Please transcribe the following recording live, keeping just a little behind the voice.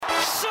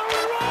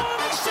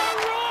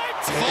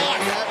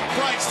Five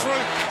breaks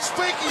through.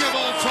 Speaking of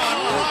all-time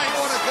greats,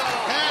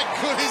 how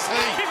good is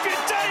he? If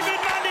you're David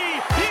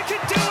Mundy, you can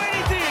do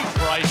anything.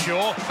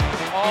 Brayshaw.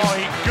 Oh,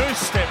 he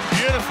goose-stepped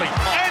beautifully.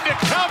 And a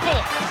couple.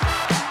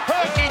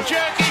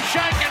 Herky-jerky,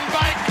 shake and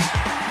bake.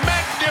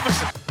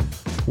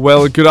 Magnificent.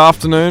 Well, good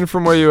afternoon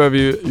from wherever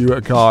you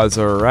guys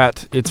are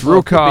at. It's Rielke.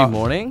 It could be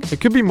morning.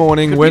 It could be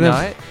morning. Could be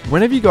night.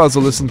 Whenever you guys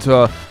are listening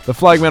to the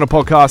Flagmantle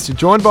podcast, you're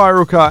joined by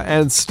Rielke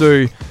and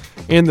Stu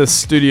in the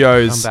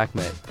studios. I'm back,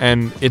 mate.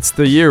 And it's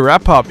the year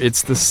wrap-up.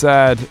 It's the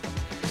sad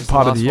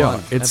part of the year.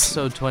 It's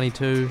episode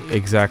 22.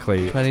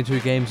 Exactly.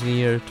 22 games in a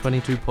year,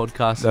 22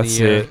 podcasts That's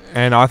in a year. it.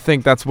 And I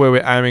think that's where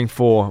we're aiming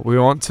for. We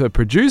want to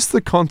produce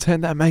the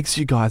content that makes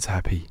you guys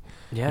happy.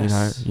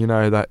 Yes. You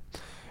know that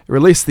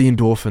release the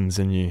endorphins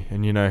in you.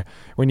 And you know,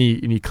 when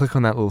you click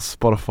on that little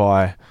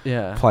Spotify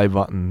play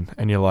button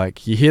and you're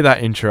like, you hear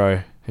that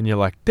intro and you're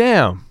like,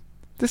 damn,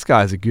 this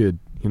guy's a good,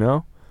 you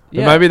know?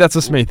 Yeah. Maybe that's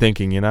just me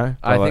thinking, you know?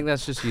 I think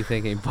that's just you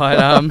thinking.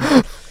 But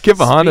get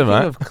behind it, mate.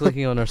 Speaking of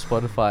clicking on our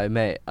Spotify,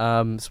 mate,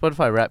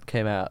 Spotify Rap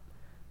came out,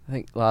 I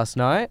think, last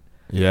night.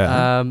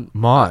 Yeah.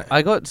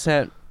 I got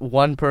sent,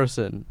 one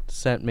person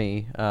sent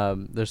me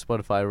their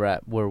Spotify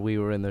Rap where we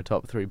were in their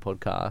top 3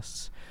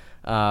 podcasts.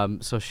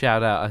 So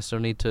shout out. I still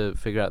need to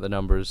figure out the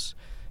numbers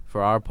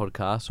for our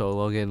podcast, so I'll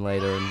log in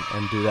later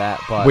and do that.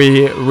 But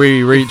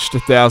we reached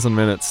 1,000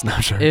 minutes. No,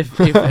 sure.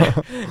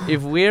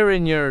 If we're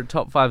in your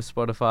top 5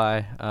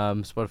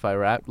 Spotify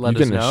Rap, let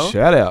us know.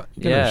 You're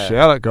getting a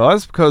shout out,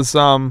 guys, because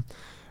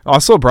I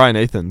saw Brian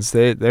Ethan's.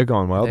 They're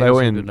going well. They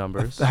were in good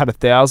numbers. They had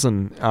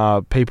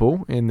 1,000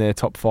 people in their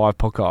top 5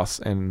 podcasts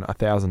and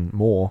 1,000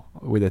 more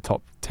with their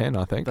top 10,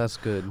 I think. That's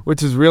good.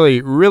 Which is really,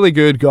 really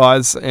good,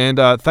 guys. And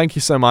thank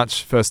you so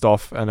much, first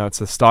off. I know it's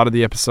the start of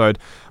the episode,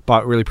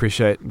 but really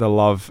appreciate the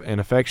love and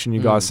affection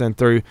you guys sent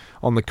through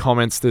on the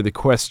comments, through the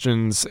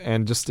questions,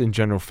 and just in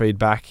general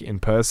feedback in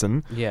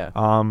person. Yeah.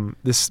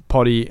 This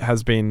potty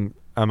has been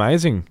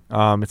amazing.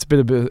 It's a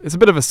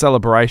bit of a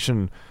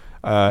celebration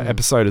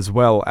episode as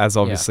well as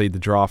obviously the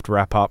draft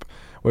wrap up,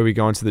 where we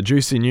go into the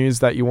juicy news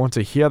that you want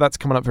to hear. That's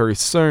coming up very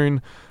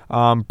soon.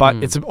 But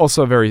it's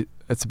also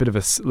it's a bit of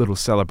a little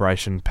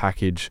celebration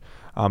package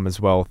as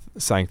well,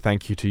 saying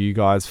thank you to you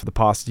guys for the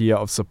past year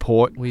of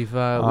support. We've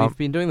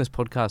been doing this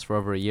podcast for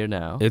over a year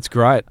now. It's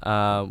great.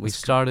 We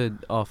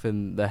started off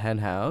in the hen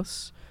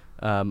house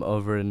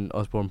over in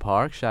Osborne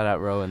Park. Shout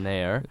out Rowan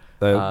there.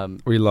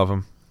 We love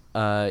them.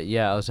 I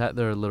was at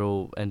their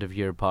little end of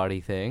year party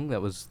thing.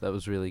 That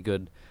was really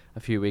good a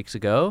few weeks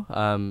ago.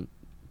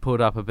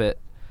 Pulled up a bit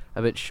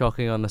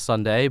shocking on the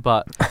Sunday,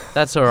 but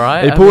that's all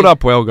right. He pulled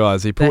up well,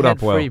 guys. He pulled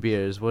up well. Free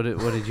beers. What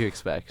did you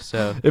expect?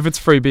 So if it's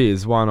free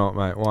beers, why not,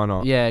 mate? Why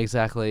not? Yeah,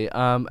 exactly.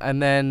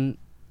 And then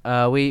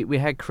we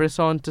had Chris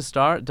on to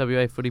start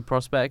WA Footy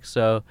Prospects.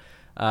 So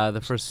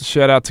the first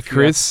shout out to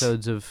Chris.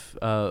 Episodes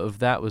of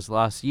that was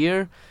last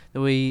year.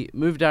 Then we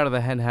moved out of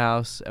the hen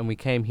house and we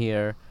came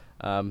here.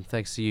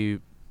 Thanks to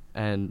you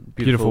and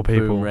beautiful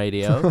people. Boom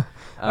Radio.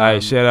 Hey,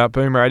 shout out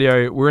Boom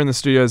Radio. We're in the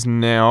studios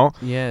now.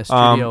 Yeah,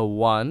 Studio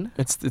 1.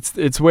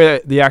 It's where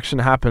the action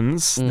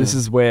happens. This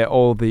is where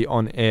all the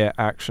on-air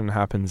action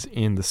happens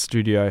in the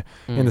studio,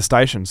 in the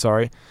station,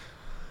 sorry.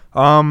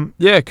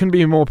 Couldn't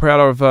be more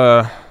proud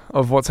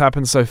of what's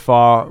happened so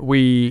far.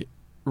 We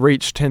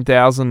reached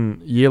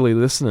 10,000 yearly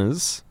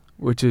listeners,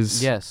 which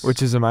is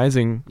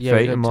amazing. Yeah,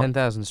 we got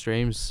 10,000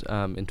 streams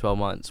in 12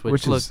 months,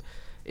 which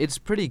it's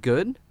pretty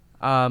good.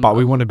 But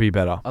we want to be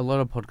better. A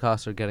lot of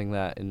podcasts are getting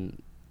that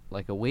in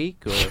like a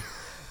week, or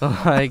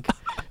like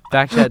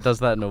Backchat does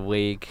that in a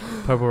week.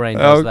 Purple Rain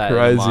does that in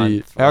a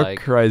month. How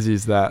crazy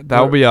is that? That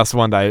will be us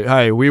one day.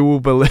 Hey, we will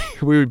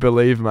believe. We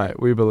believe, mate.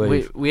 We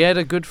believe. We had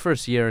a good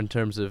first year in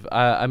terms of.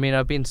 I mean,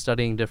 I've been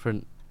studying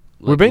different.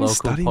 We've been local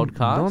studying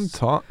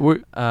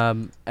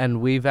podcasts.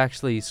 And we've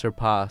actually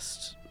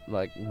surpassed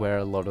like where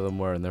a lot of them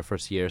were in their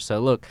first year. So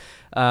look,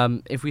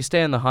 if we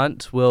stay on the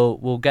hunt,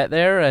 we'll get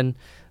there. And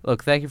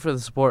look, thank you for the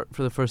support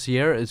for the first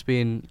year. It's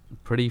been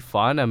pretty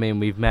fun. I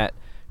mean,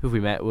 who've we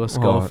met? Will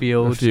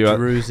Schofield,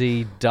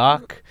 Druzy,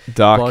 Duck,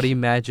 Body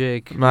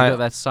Magic. We got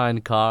that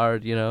signed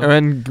card, you know.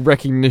 And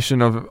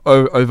recognition of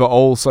over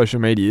all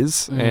social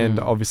medias, and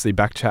obviously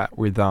Backchat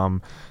with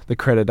the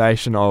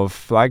accreditation of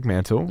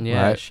Flagmantle.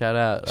 Yeah, right? Shout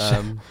out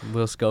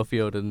Will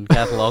Schofield and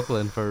Kath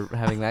Lachlan for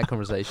having that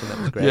conversation. That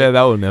was great. Yeah,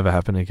 that will never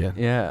happen again.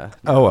 Yeah.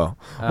 Oh well.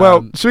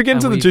 Well, should we get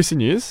into the juicy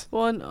news?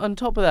 Well, on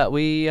top of that,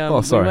 we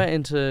went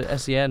into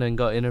SEN and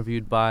got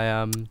interviewed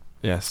by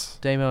Yes.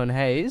 Damo and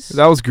Hayes.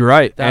 That was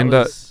great.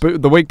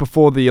 The week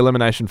before the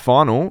elimination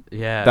final,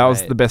 that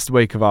was the best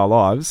week of our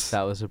lives.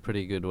 That was a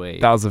pretty good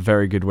week. That was a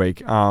very good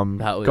week.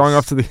 That was going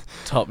off to the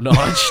top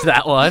notch,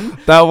 that one.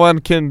 That one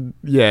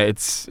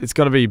it's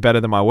going to be better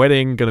than my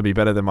wedding, going to be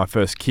better than my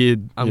first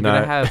kid. I'm going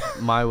to have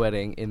my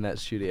wedding in that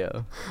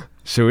studio.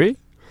 Should we?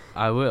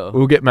 I will.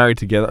 We'll get married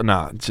together.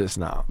 Married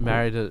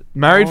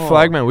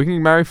Flagmantle. We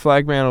can marry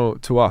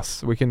Flagmantle to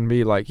us. We can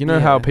be like,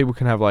 how people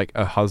can have like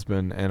a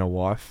husband and a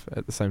wife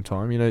at the same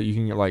time. You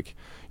can get like,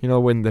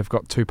 when they've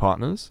got 2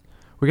 partners.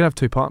 We can have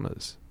 2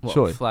 partners.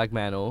 surely.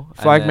 Flagmantle.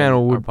 Flagmantle and then our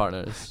would-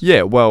 partners.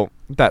 Yeah, well,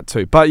 that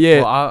too. But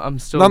yeah, Well, I'm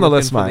still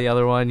nonetheless, looking for mate. the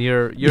other one.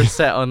 You're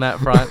set on that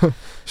front.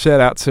 shout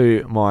out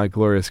to my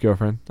glorious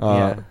girlfriend.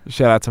 Yeah.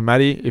 Shout out to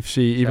Maddie if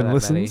she even out,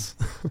 listens.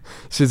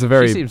 She's a She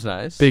very seems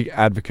nice. big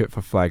advocate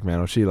for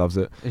Flagmantle. She loves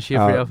it. Is she a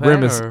Freo fan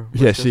Rumours, or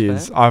yeah, West she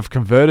Coast is. fan? I've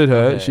converted her.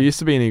 Okay. She used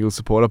to be an Eagles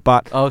supporter,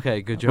 but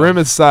Okay, good job.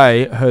 rumors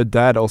say her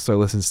dad also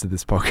listens to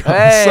this podcast.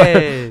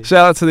 Hey! So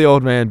shout out to the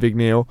old man, Big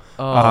Neil.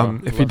 Oh,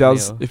 If he love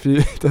does, Neil. if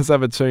he does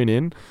have a tune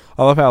in,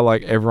 I love how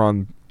like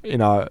everyone in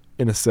our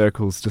inner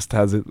circles just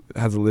has a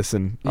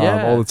listen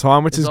Yeah, all the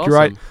time, which it's is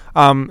great.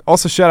 awesome.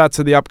 Also shout out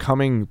to the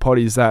upcoming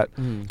potties that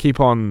Mm. keep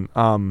on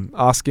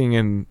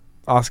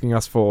asking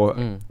us for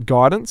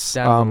guidance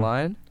Down the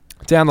line.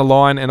 down the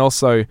line, and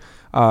also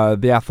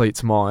the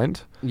Athlete's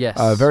Mind.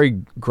 Yes.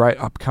 Very great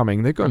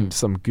upcoming. They've gotten Mm.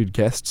 some good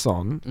guests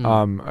on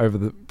Mm. over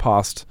the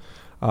past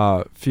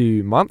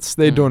few months.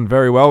 They're Mm. doing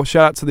very well.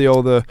 Shout out to the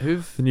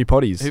Who've new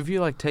potties. who've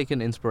you like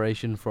taken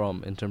inspiration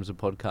from in terms of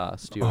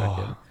podcasts? Do you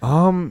reckon?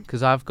 Oh,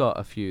 Because I've got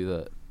a few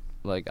that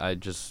like I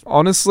just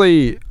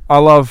honestly,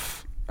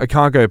 I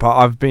can't go, but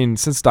I've been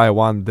since day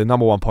one. The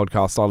number one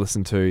podcast I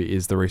listen to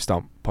is the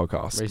Restump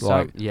podcast.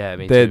 Restart. Yeah,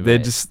 me they're too. they're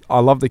mate. just. I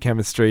love the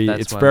chemistry.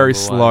 That's It's my very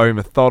number slow, one.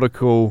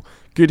 methodical,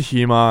 good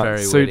humor.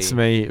 Very Suits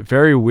witty. me.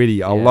 Very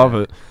witty. I Yeah. love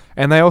it.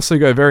 And they also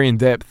go very in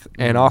depth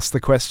and Mm. ask the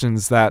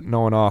questions that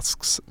no one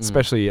asks,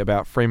 especially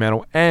about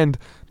Fremantle and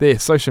their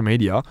social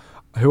media.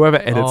 Whoever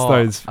edits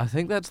those. I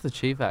think that's the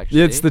chief actually.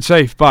 Yeah, it's the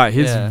chief, but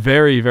he's Yeah.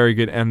 very, very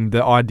good. And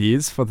the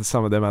ideas for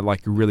some of them are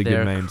like really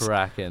They're good memes.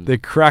 cracking. They're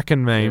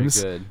cracking Very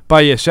memes. good.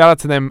 But yeah, shout out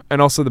to them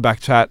and also the back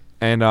chat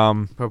and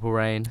Purple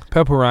Rain,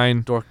 Purple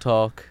Rain. Dork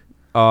Talk.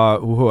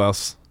 Who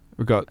else?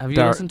 We've got Have you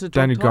listened to Dork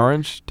Daniel Talk?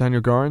 Gorringe.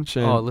 Daniel Gorringe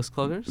and Oh, List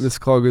Cloggers. List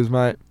Cloggers,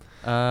 mate.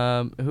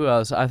 Who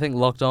else? I think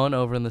Locked On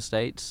over in the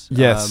States.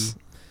 Yes.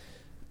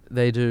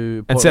 They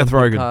do And Portland Seth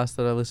Rogen. podcast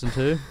that I listen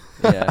to.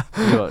 Yeah,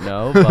 you don't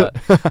know,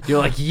 but you're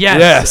like yes.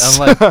 Yes.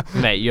 I'm like,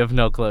 mate, you have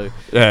no clue.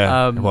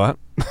 Yeah. Um, What?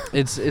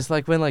 It's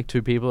like when like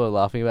two people are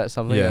laughing about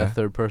something, and Yeah. a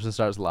third person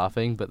starts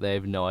laughing, but they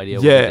have no idea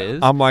what Yeah, it is.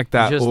 I'm like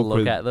that You just awkward.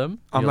 look at them.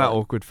 I'm you're that like,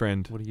 awkward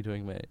friend. What are you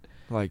doing, mate?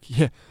 Like,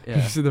 yeah. Yeah.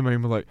 You see the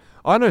meme like,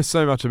 I know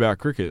so much about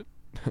cricket.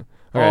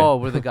 Okay. Oh,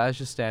 were the guys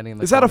just standing in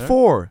the Is that a corner?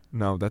 4?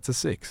 No, that's a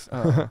 6.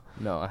 Oh,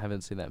 no, I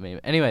haven't seen that meme.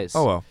 Anyways.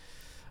 Oh well.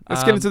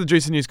 Let's get into the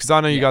juicy news because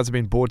I know you yeah. guys have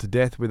been bored to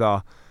death with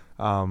our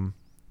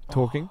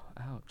talking.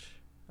 Oh, ouch.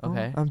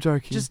 Okay. I'm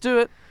joking. Just do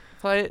it.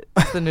 Play it.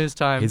 It's the news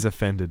time. He's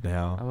offended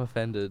now. I'm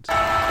offended.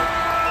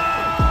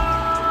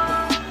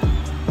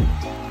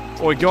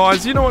 Oi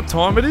guys, you know what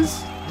time it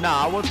is?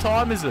 Nah, what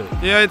time is it?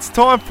 Yeah, it's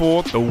time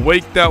for The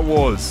Week That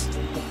Was.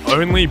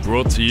 Only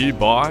brought to you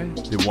by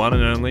the one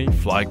and only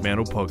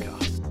Flagmantle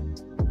Podcast.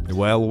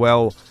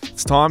 Well,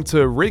 it's time to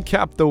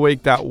recap the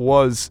week that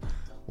was,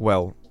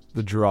 well,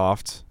 the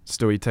draft.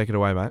 Stewie, take it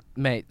away, mate.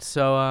 Mate,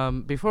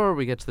 so before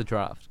we get to the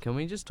draft, can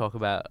we just talk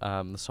about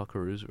the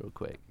Socceroos real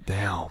quick?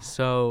 Damn.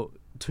 So,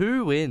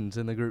 2 wins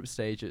in the group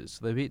stages.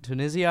 They beat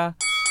Tunisia,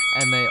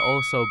 and they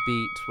also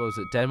beat, what was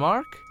it,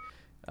 Denmark?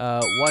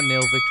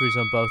 1-0 victories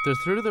on both. They're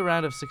through to the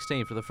round of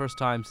 16 for the first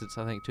time since,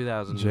 I think,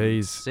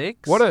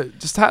 2006. Jeez.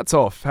 Just hats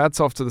off. Hats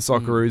off to the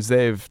Socceroos.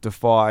 They've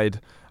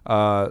defied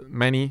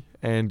many,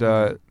 and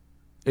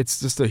it's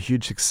just a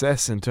huge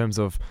success in terms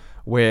of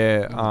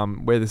where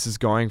this is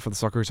going for the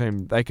soccer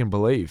team. They can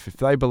believe. If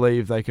they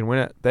believe, they can win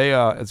it. They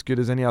are as good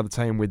as any other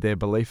team with their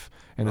belief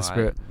and their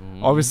spirit.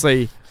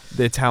 Obviously,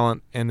 their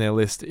talent and their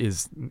list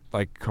is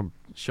like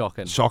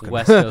Shocking. shocking.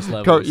 West Coast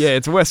levels. Yeah,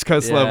 it's West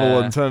Coast level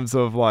Yeah. in terms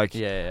of like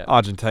Yeah.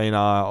 Argentina,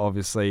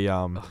 obviously,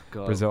 God.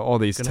 Brazil, all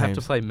these Gonna teams.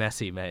 have to play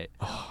Messi, mate.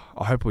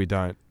 I hope we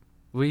don't.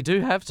 We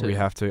do have to. We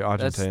have to.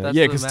 Argentina. that's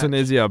Yeah, the because match.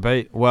 Tunisia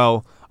beat.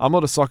 Well, I'm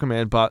not a soccer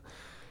man, but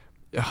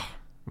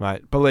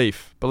mate,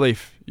 belief.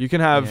 You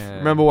can have. Yeah.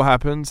 Remember what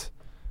happened?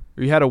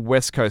 We had a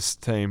West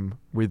Coast team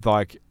with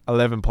like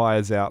 11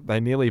 players out. They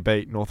nearly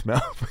beat North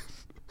Melbourne.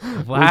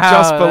 Wow,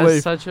 just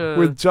belief. That's such a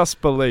With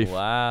just belief.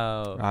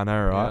 wow. I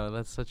know, right? Yeah,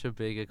 that's such a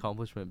big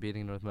accomplishment,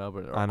 beating North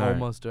Melbourne. Or I know.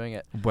 almost doing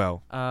it.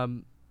 Well,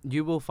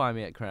 You will find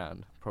me at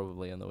Crown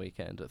probably on the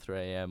weekend at 3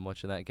 a.m.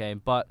 watching that game.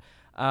 But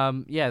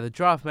yeah, the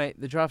draft, mate.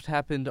 The draft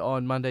happened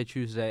on Monday,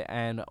 Tuesday,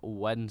 and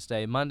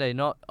Wednesday. Monday,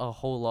 not a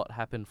whole lot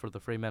happened for the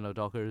Fremantle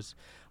Dockers.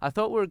 I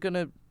thought we were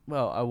gonna.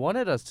 Well, I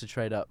wanted us to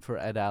trade up for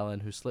Ed Allen,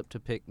 who slipped to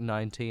pick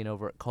 19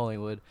 over at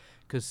Collingwood,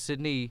 because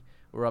Sydney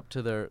were up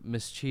to their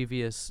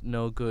mischievous,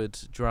 no good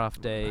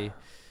draft day,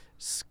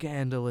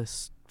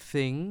 scandalous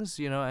things,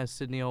 as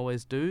Sydney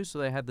always do. So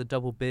they had the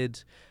double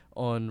bid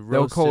on they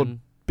were Roaston. called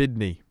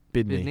Bidney.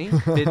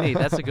 Bidney,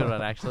 that's a good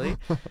one actually.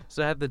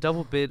 So I had the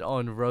double bid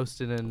on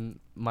Roaston and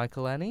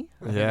Michaelani.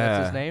 I think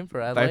that's his name for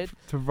They Adelaide.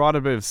 provided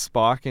a bit of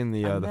spark in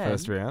the And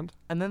first then- round.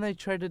 And then they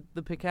traded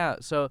the pick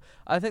out. So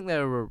I think they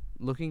were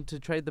looking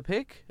to trade the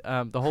pick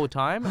the whole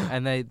time,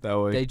 and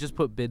they just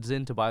put bids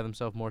in to buy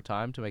themselves more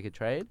time to make a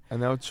trade. And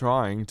they were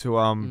trying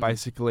to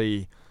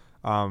basically.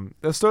 They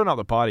were stirring up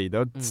the party. They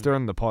were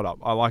stirring the pot up.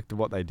 I liked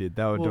what they did.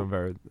 They were doing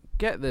very.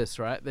 Get this,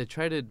 right? They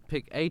traded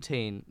pick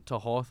 18 to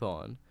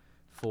Hawthorn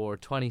for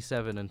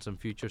 27 and some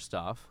future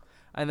stuff.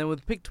 And then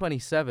with pick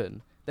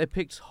 27, they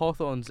picked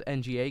Hawthorn's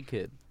NGA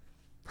kid.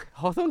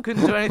 Hawthorn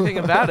couldn't do anything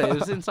about it. It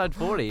was inside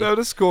 40. They were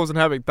just causing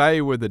havoc.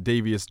 They were the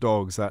devious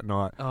dogs that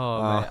night.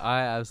 Oh, mate,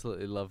 I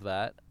absolutely love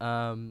that.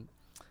 And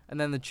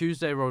then the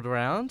Tuesday rolled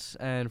around,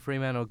 and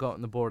Fremantle got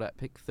on the board at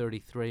pick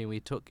 33, and we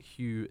took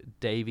Hugh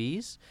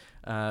Davies,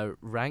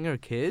 Ranger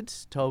kid,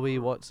 Toby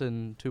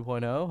Watson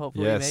 2.0,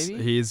 hopefully, yes,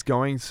 maybe. he is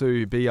going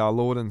to be our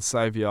Lord and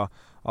Saviour.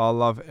 I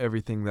love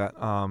everything that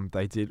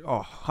they did.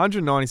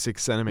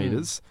 196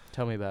 centimetres.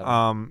 Tell me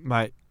about it.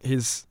 Mate,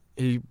 he's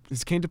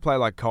keen to play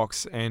like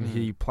Cox, and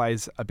he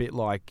plays a bit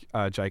like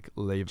Jake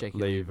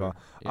Lever,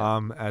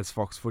 as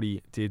Fox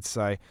Footy did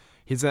say.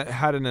 He's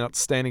had an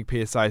outstanding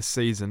PSA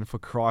season for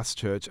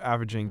Christchurch,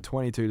 averaging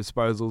 22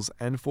 disposals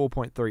and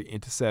 4.3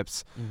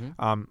 intercepts.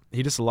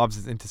 He just loves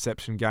his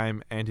interception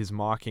game and his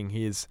marking.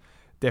 He is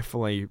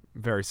definitely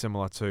very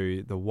similar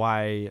to the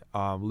way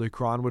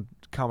Luke Ryan would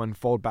come and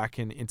fold back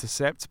and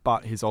intercept,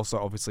 but he's also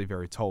obviously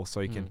very tall,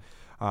 so he can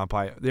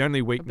play. The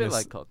only weakness, a bit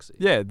like Coxie.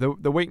 Yeah,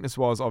 the weakness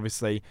was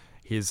obviously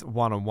his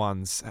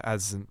one-on-ones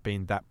hasn't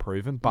been that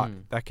proven, but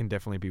that can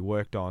definitely be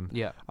worked on.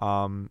 Yeah.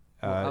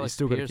 He's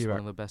still got to keep one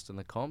of the best in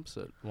the comps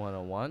at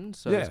one-on-one,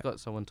 so Yeah. he's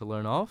got someone to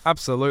learn off.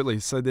 Absolutely.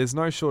 So there's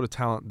no short of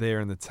talent there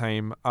in the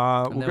team.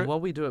 And then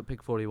what we do at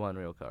pick 41,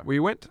 Rielke?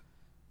 We went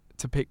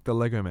to pick the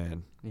Lego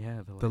Man.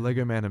 Yeah, the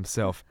Lego Man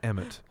himself,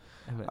 Emmett.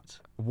 Emmett.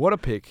 What a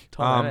pick.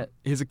 Tom Emmett.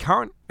 He's a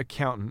current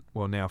accountant,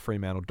 well, now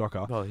Fremantle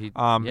docker. Well, he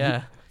fun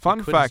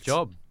quit fact. his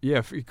job.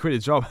 Yeah, he quit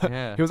his job.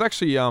 Yeah. He was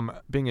actually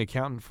being an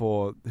accountant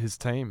for his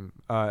team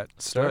at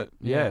Sturt.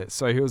 Yeah,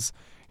 so he was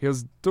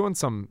doing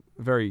some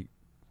very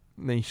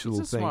niche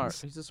little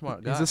things. He's a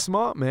smart guy. He's a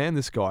smart man,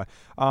 this guy.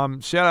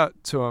 Shout out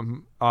to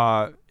him.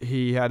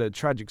 He had a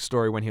tragic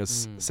story when he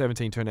was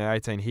 17, turning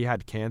 18. He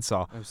had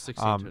cancer. I was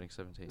 16, turning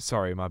 17.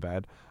 Sorry, my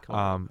bad.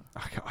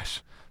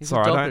 Gosh. He's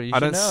Sorry, a doctor, you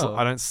should know.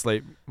 I don't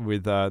sleep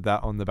with that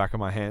on the back of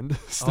my hand.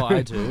 Oh,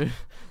 I do.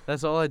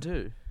 That's all I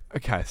do.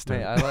 Okay, Stu.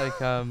 Mate, I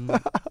like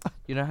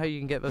you know how you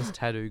can get those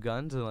tattoo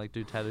guns and like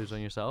do tattoos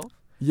on yourself?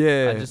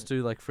 Yeah. I just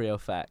do like Frio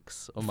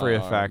Facts on my Frio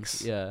arms.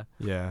 Facts. Yeah.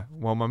 Yeah.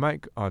 Well, my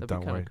mate. Oh, That'd be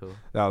don't worry. cool.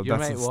 That's Your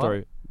the mate story.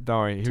 what? Don't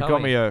worry. He Tell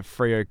got me. me a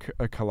Frio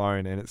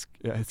cologne, and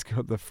it's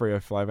got the Frio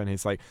flavour, and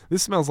he's like,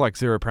 "This smells like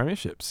 0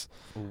 premierships."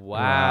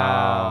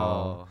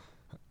 Wow.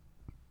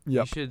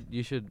 Yep.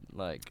 You should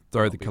like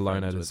Throw not the be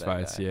cologne friends at with his that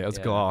face. guy. Yeah, it was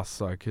glass,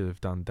 so I could have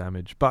done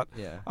damage. But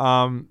Yeah.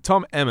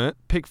 Tom Emmett,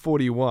 pick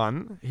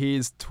 41.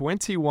 He's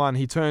 21.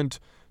 He turned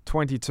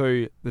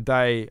 22 the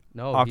day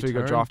after he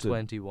got turned drafted.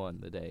 21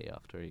 the day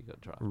after he got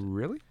drafted.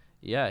 Really?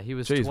 Yeah, he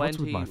was Jeez, what's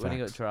with 20 my when he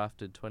got facts?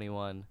 drafted.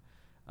 21.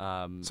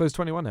 So he's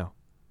 21 now.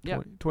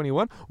 Yeah.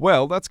 21.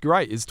 Well, that's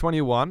great. He's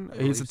 21. He's a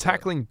believe so.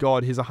 tackling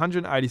god. He's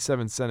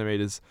 187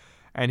 centimeters,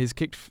 and he's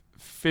kicked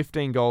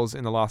 15 goals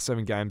in the last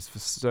 7 games for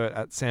Sturt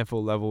at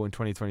Sandford level in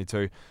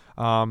 2022.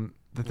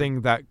 The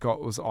thing that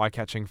was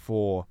eye-catching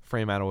for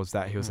Fremantle was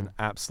that he was an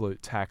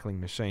absolute tackling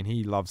machine.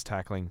 He loves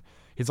tackling.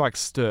 He's like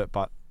Sturt,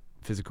 but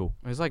physical.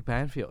 He's like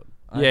Banfield.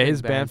 Yeah,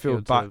 he's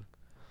Banfield, but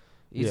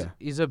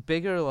he's a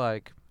bigger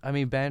like. I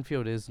mean,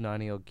 Banfield is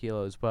 90-odd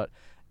kilos, but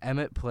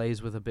Emmett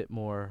plays with a bit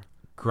more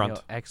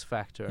grunt, X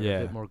factor, and Yeah.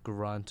 a bit more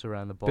grunt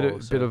around the ball.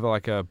 bit of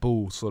like a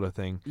bull sort of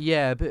thing.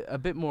 Yeah, a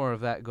bit more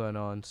of that going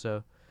on.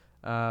 So,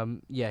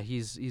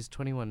 he's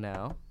 21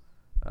 now,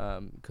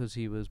 because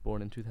he was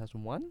born in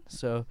 2001.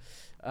 So,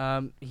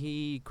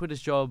 he quit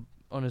his job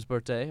on his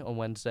birthday on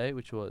Wednesday,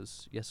 which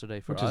was yesterday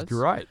for us. Which is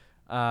great.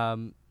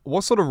 Um,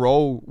 What sort of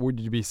role would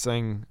you be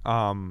seeing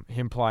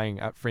him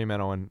playing at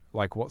Fremantle, and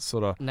like what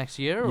sort of next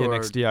year? Yeah, or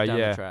next year. down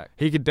Yeah, the track?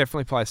 he could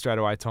definitely play straight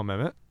away. Tom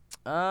Emmett.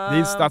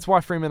 That's why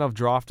Fremantle have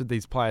drafted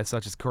these players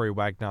such as Corey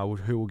Wagner,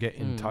 who will get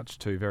in touch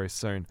to very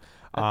soon.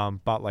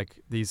 But like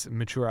these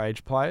mature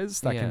age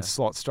players that can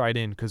slot straight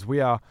in, because we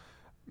are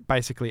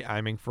basically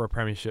aiming for a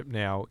premiership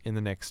now in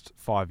the next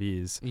 5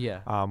 years.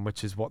 Yeah.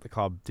 Which is what the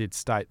club did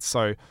state.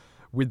 So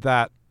with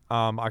that,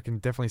 I can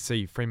definitely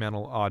see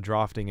Fremantle are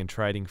drafting and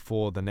trading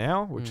for the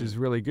now, which is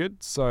really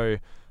good. So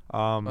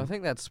I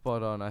think that's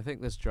spot on. I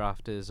think this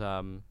draft is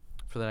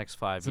for the next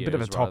 5 years. it's a bit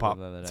of a top up.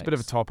 It's a bit of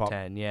a top up.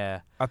 10, yeah.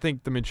 I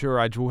think the mature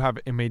age will have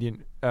immediate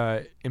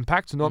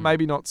impact.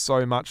 Maybe not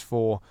so much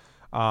for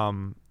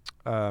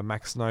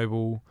Max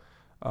Noble,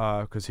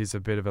 because he's a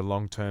bit of a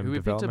long-term Who we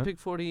picked development. at pick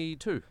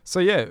 42. So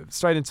yeah,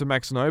 straight into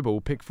Max Noble,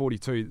 pick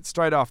 42,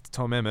 straight after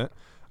Tom Emmett.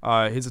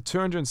 He's a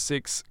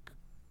 206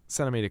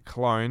 centimeter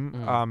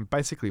clone.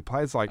 Basically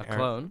plays like A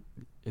clone?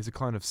 He's a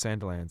clone of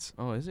Sanderlands.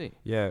 Oh, is he?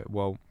 Yeah,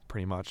 well,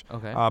 pretty much.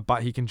 Okay.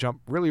 But he can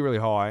jump really, really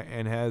high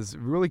and has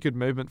really good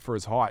movement for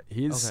his height.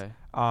 His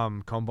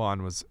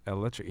combine was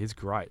electric. He's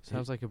great.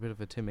 Sounds like a bit of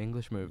a Tim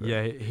English mover.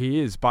 Yeah, he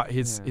is, but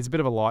he's a bit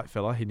of a light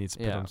fella. He needs to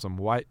put on some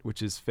weight,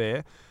 which is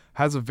fair.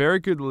 Has a very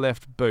good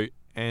left boot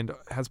and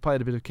has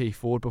played a bit of key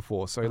forward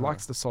before, so he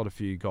likes to sod a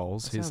few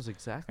goals. That sounds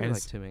exactly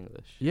like Tim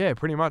English. Yeah,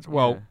 pretty much.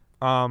 Well,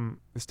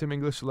 is Tim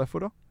English a left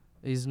footer?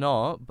 He's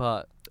not,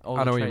 but all I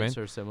know the what you traits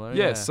mean. are similar.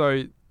 Yeah,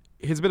 so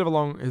he's a bit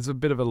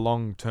of a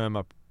long term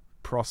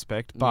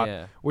prospect,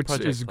 but which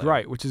project is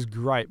player.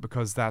 great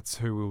because that's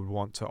who we would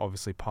want to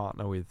obviously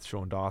partner with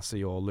Sean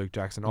Darcy or Luke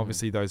Jackson.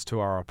 Obviously, those two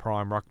are our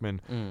prime ruckman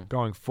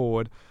going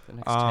forward. The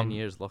next 10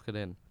 years, lock it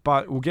in.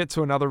 But we'll get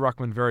to another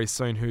ruckman very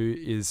soon who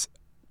is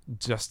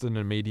just an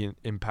immediate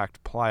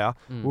impact player.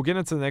 We'll get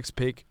into the next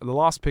pick, the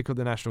last pick of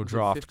the national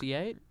draft.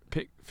 58?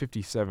 Pick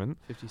 57.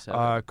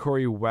 57.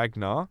 Corey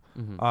Wagner,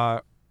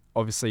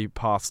 obviously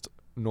past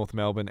North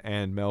Melbourne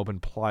and Melbourne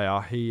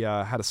player. He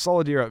had a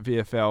solid year at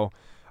VFL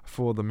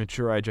for the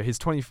mature age. He's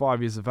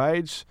 25 years of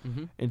age.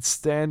 In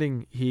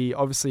standing, he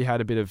obviously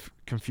had a bit of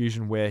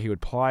confusion where he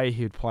would play.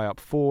 He would play up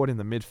forward in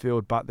the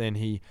midfield, but then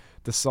he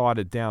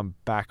decided down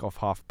back off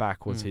half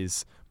back was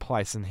his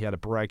place, and he had a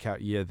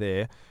breakout year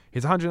there.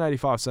 He's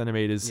 185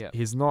 centimetres. Yep.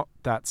 He's not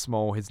that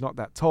small. He's not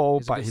that tall,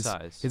 He's a but good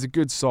size. he's a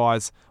good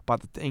size.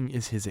 But the thing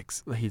is,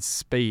 his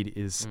speed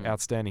is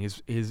outstanding.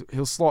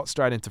 He'll slot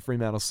straight into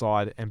Fremantle's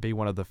side and be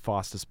one of the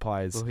fastest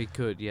players. Well, he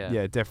could, yeah.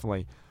 Yeah,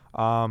 definitely.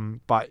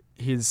 But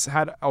he's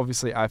had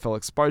obviously AFL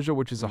exposure,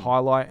 which is a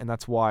highlight, and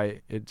that's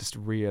why it just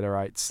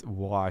reiterates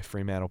why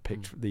Fremantle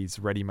picked these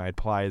ready-made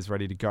players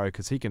ready to go,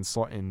 because he can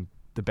slot in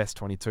the best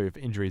 22 if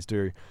injuries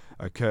do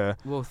occur.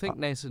 Well, think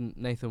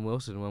Nathan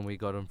Wilson when we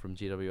got him from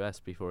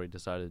GWS before he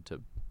decided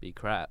to be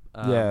crap.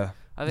 I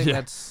think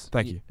that's...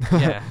 Thank you.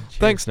 Yeah.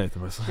 Thanks,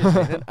 Nathan Wilson. Cheers,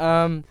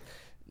 Nathan.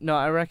 No,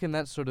 I reckon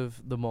that's sort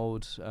of the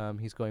mold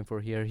he's going for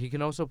here. He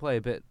can also play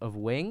a bit of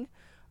wing,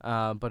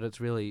 but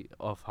it's really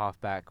off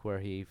halfback where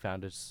he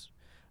found his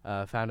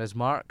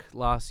mark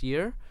last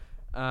year.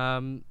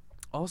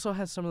 Also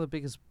has some of the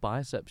biggest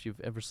biceps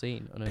you've ever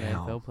seen on an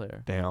AFL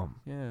player. Down.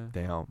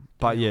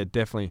 But yeah,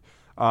 definitely.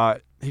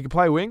 He can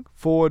play wing,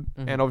 forward,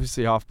 and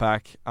obviously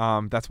halfback.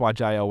 That's why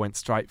JL went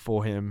straight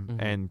for him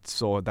and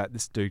saw that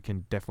this dude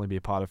can definitely be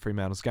a part of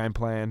Fremantle's game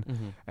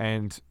plan.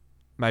 And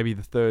maybe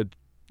the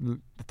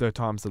third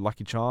time's the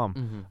lucky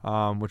charm,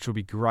 which will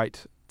be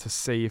great to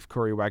see if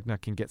Corey Wagner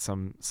can get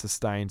some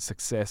sustained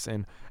success.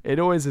 And it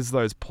always is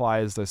those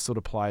sort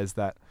of players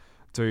that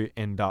do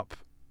end up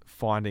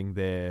finding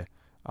their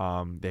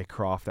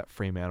craft at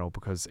Fremantle,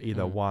 because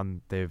either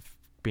one, they've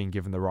been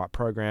given the right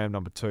program,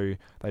 number two,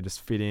 they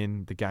just fit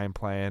in the game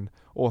plan,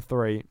 or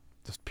three,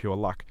 just pure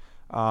luck.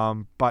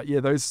 But yeah,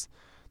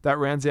 that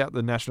rounds out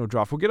the national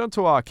draft. We'll get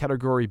onto our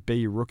Category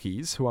B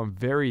rookies, who I'm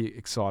very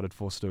excited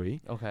for,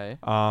 Stewie. Okay.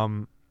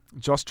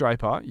 Josh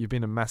Draper, you've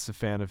been a massive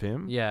fan of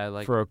him.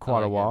 Yeah, for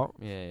quite a while.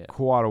 Yeah.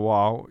 Quite a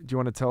while. Do you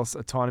want to tell us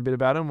a tiny bit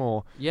about him,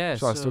 or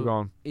should I still go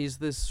on? He's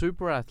this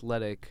super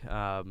athletic.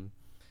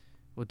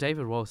 Well,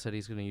 David Wall said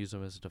he's going to use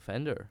him as a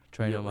defender.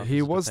 Train him up. He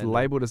as a was defender.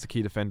 labelled as a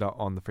key defender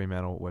on the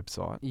Fremantle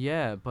website.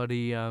 Yeah, but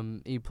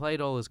he played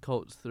all his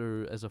Colts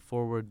through as a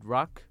forward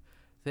ruck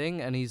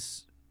thing, and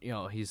he's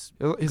got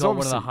one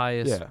of the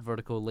highest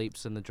vertical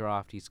leaps in the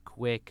draft. He's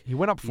quick. He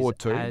went up forward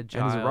too,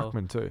 agile. and he's a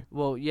ruckman too.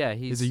 Well, yeah,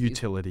 he's a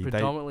utility. He's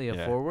predominantly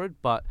a forward,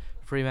 but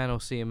Fremantle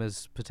see him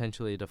as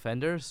potentially a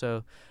defender.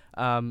 So,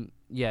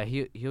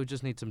 he'll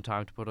just need some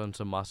time to put on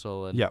some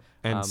muscle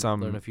and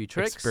some learn a few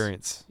tricks.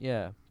 Experience.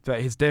 Yeah.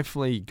 But he's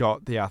definitely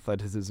got the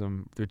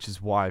athleticism, which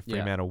is why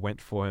Fremantle went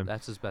for him.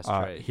 That's his best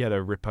trait. He had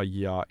a ripper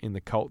year in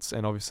the Colts,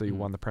 and obviously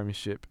won the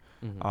premiership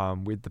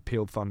with the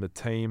Peel Thunder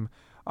team.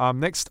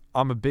 Next,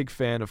 I'm a big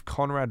fan of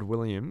Conrad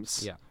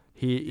Williams. Yeah.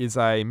 He is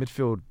a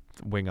midfield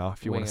winger,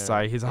 if you want to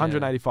say. He's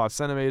 185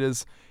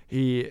 centimetres.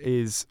 He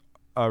is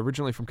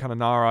originally from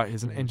Kununurra.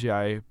 He's an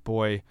NGA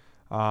boy.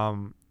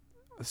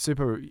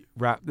 Super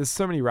rap. There's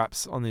so many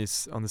raps on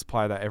this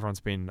player that everyone's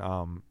been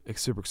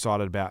super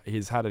excited about.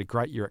 He's had a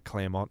great year at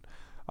Claremont.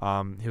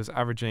 He was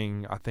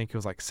averaging, I think it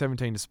was like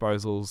 17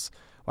 disposals,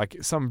 like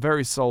some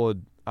very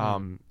solid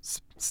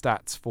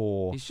stats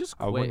for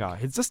a winger.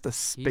 He's just a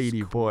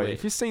speedy boy.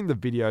 If you've seen the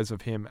videos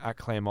of him at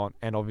Claremont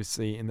and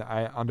obviously in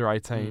the under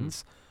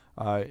 18s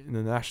in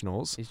the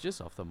Nationals, he's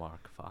just off the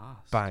mark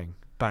fast. Bang.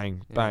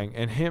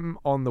 And him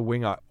on the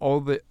winger,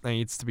 all that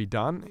needs to be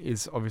done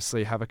is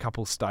obviously have a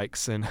couple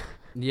steaks and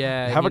and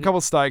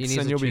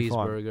you'll be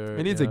fine.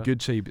 He needs a good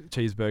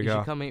cheeseburger. You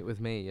should come eat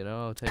with me,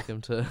 I'll take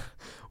him to...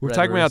 We'll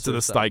take him out to the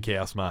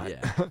steakhouse, mate.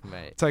 Yeah,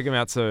 mate. Take him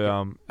out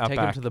to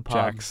Outback him to the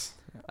pub. Jack's.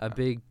 A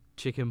big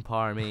chicken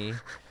parmy,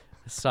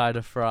 a side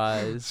of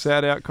fries.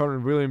 Shout out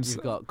Conrad Williams.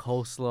 You've got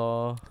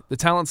coleslaw. The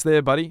talent's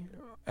there, buddy,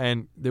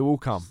 and they will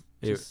come.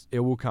 It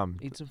will come.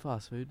 Eat some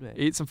fast food, mate.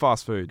 Eat some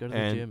fast food. Go to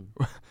the gym.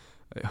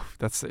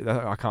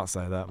 I can't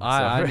say that.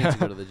 I need to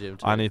go to the gym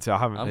too. I need to.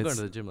 I'm going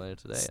to the gym later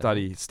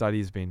today.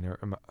 Study's been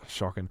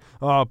shocking.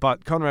 Oh,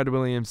 but Conrad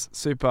Williams,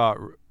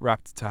 super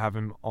rapt to have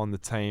him on the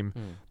team.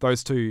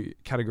 Those two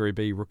Category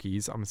B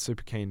rookies, I'm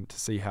super keen to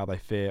see how they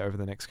fare over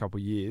the next couple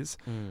of years.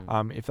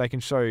 If they can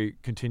show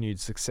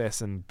continued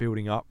success and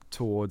building up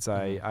towards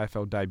a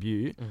AFL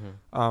debut,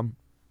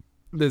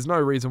 there's no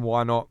reason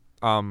why not.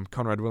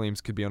 Conrad Williams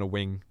could be on a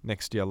wing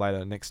next year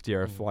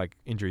if like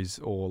injuries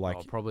or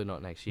probably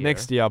not next year.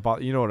 Next year,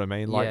 but you know what I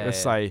mean. Let's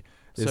say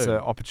there's an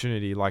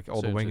opportunity, like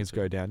all the wingers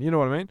go down. You know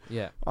what I mean?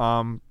 Yeah.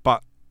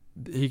 But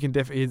he can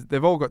definitely.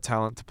 They've all got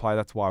talent to play.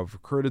 That's why we've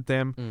recruited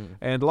them.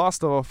 And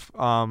last off,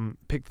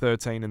 pick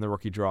 13 in the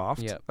rookie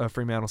draft. Yep.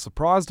 Fremantle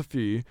surprised a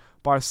few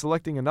by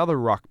selecting another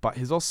ruck, but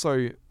he's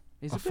also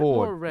He's a a bit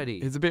forward. more ready.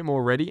 He's a bit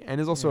more ready,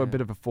 and is also a bit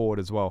of a forward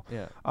as well.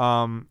 Yeah.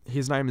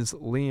 His name is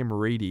Liam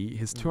Reedy.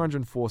 He's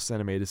 204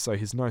 centimeters, so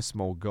he's no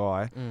small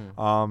guy.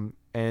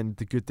 And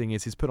the good thing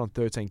is he's put on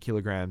 13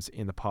 kilograms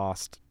in the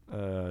past.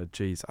 I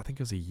think it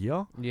was a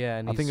year. Yeah,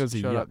 and I think it was a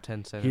shot year. up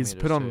 10 centimeters.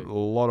 He's put on a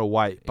lot of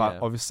weight, but Yeah.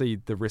 obviously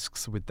the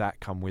risks with that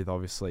come with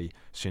obviously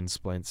shin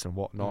splints and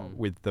whatnot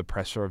with the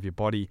pressure of your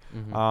body.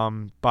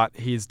 But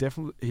he's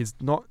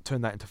not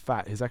turned that into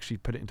fat. He's actually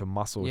put it into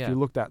muscle. Yeah. If you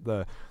looked at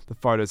the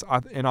photos, I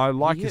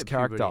like He his hit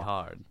character. puberty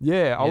hard.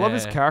 Yeah, I love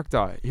his Yeah.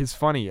 character. He's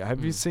funny.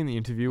 Have you seen the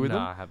interview with No,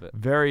 him? I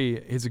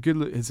haven't. He's a good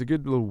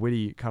little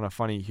witty kind of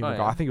funny human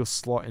guy. yeah. I think he'll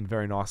slot in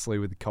very nicely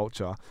with the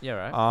culture.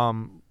 Yeah,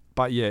 right.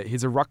 But yeah,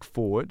 he's a ruck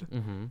forward.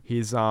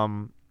 He's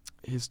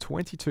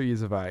 22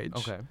 years of age.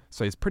 Okay.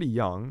 So he's pretty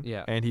young.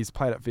 Yeah. And he's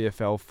played at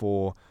VFL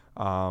for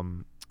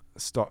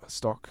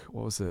Stock.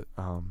 What was it?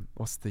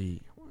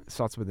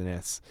 Starts with an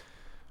S.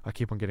 I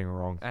keep on getting it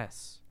wrong.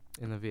 S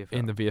in the VFL.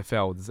 In the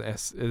VFL, there's an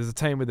S. There's a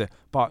team with it,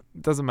 but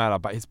it doesn't matter.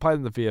 But he's played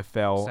in the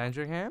VFL.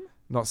 Sandringham?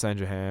 Not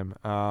Sandringham.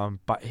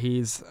 But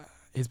he's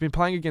been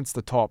playing against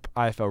the top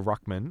AFL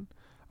ruckman,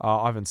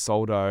 Ivan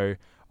Soldo.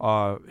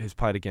 He's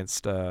played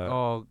against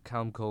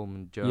Callum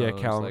Coleman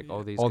Jones. Like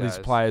all these guys. these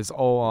players.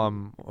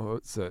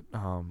 What's it?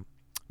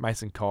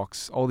 Mason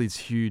Cox. All these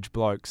huge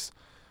blokes.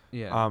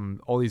 Yeah.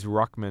 All these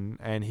ruckmen,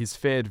 and he's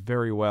fared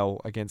very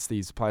well against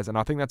these players, and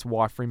I think that's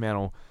why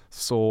Fremantle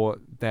saw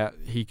that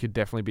he could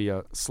definitely be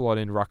a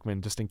slot-in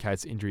ruckman just in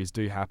case injuries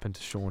do happen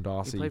to Sean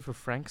Darcy. He played for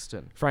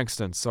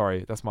Frankston.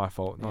 Sorry, that's my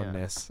fault, not an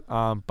Yeah. S.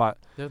 But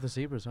They're the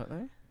Zebras, aren't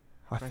they?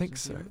 I think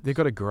so. Zebras? They've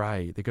got a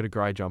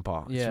grey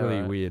jumper. It's Yeah,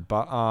 really right. weird,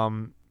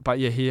 but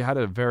yeah, he had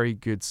a very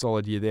good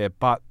solid year there.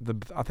 But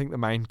I think the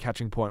main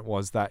catching point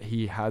was that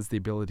he has the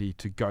ability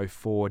to go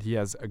forward. He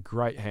has a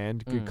great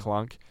hand, good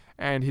clunk,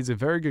 and he's a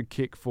very good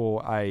kick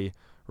for a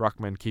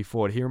ruckman key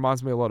forward. He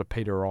reminds me a lot of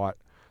Peter Wright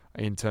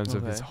in terms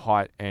of his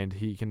height, and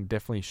he can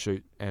definitely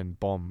shoot and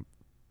bomb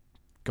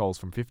goals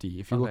from 50.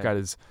 If you look at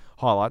his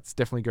highlights,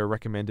 definitely go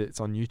recommend it. It's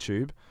on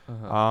YouTube.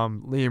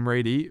 Liam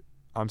Reedy,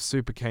 I'm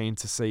super keen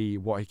to see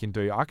what he can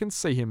do. I can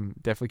see him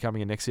definitely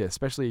coming in next year,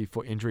 especially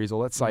for injuries.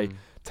 Or let's say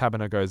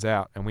Taberner goes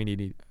out and we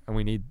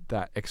need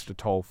that extra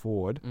toll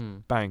forward.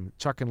 Bang,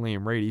 chuck in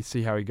Liam Reedy,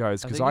 see how he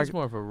goes. I think he's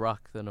more of a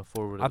ruck than a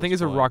forward. I think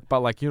he's a ruck,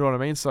 but like you know what I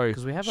mean. So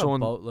because we have a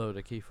boatload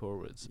of key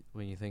forwards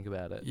when you think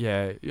about it.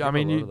 Yeah, I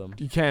mean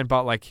you can,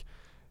 but like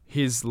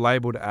he's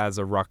labelled as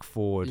a ruck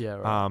forward. Yeah,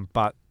 right.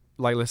 But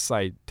like let's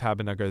say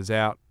Taberner goes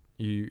out,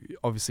 you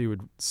obviously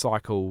would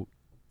cycle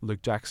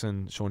Luke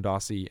Jackson, Sean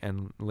Darcy,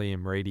 and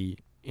Liam Reedy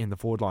in the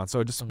forward line. So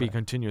it'd just be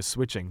continuous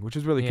switching, which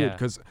is really good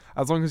because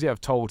as long as you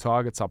have tall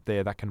targets up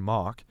there that can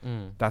mark,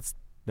 that's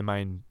the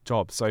main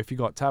job. So if you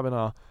got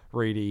Taberner,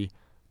 Reedy,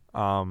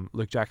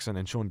 Luke Jackson,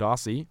 and Sean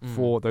Darcy,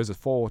 those are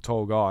 4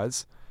 tall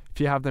guys.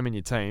 If you have them in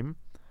your team,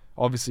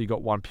 obviously you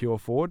got one pure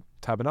forward,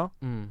 Taberner.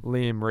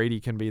 Liam Reedy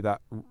can be that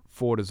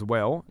forward as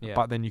well,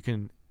 but then you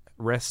can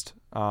rest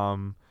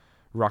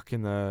ruck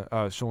in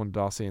the Sean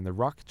Darcy in the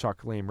ruck,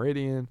 chuck Liam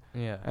Reedy in,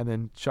 and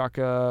then chuck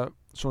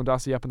Sean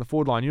Darcy up in the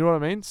forward line. You know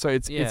what I mean? So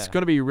it's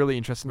going to be really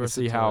interesting to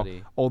see how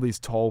all these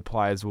tall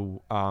players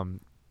will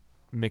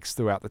mix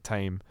throughout the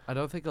team. I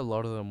don't think a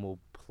lot of them will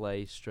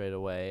play straight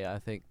away. I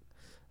think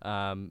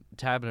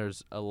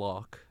Taberner's a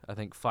lock. I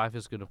think Fife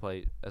is going to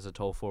play as a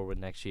tall forward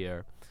next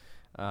year.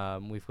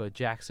 We've got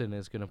Jackson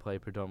is going to play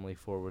predominantly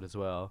forward as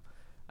well,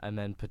 and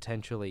then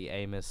potentially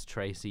Amos,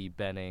 Tracy,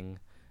 Benning.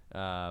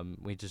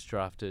 We just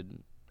drafted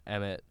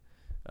Emmett,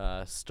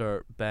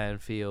 Sturt,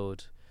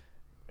 Banfield.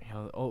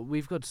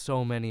 We've got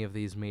so many of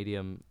these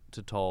medium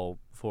to tall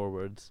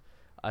forwards.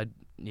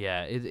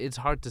 It's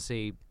hard to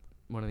see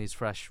one of these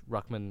fresh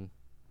ruckmen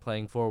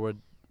playing forward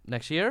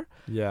next year.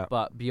 Yeah.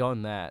 But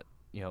beyond that,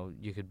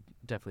 you could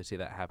definitely see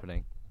that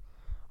happening.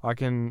 I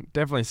can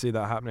definitely see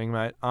that happening,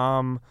 mate.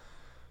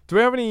 Do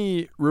we have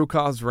any real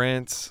cars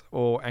rants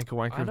or anchor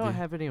wanker? I don't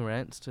have any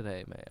rants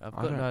today, mate.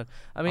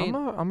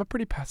 I'm a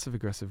pretty passive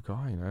aggressive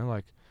guy,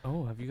 like.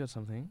 Oh, have you got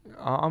something?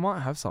 I might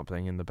have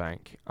something in the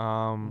bank.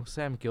 Well,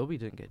 Sam Gilbey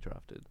didn't get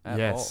drafted at all.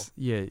 Yes.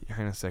 Yeah.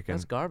 Hang on a second.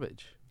 That's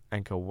garbage.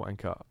 Anchor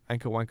wanker.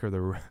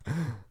 The.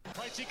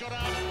 Tracy got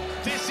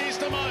up. This is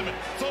the moment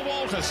for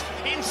Walters.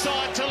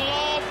 Inside to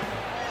Lob.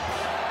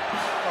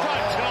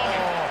 Don't tell me.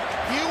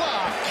 You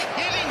are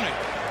kidding me.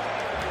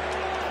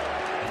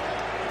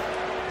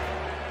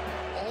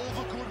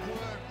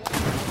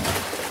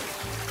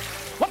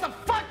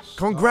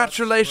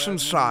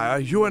 Congratulations, sire.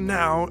 You are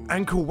now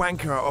Anchor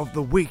Wanker of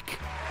the Week.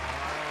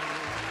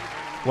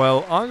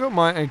 Well, I got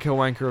my Anchor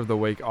Wanker of the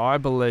Week. I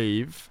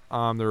believe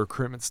the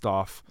recruitment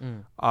staff.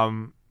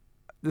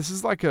 This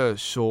is like a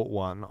short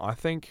one. I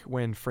think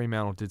when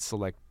Fremantle did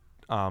select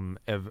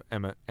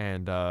Emmett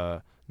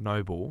and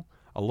Noble,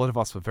 a lot of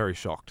us were very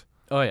shocked.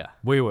 Oh, yeah.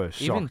 We were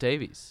shocked. Even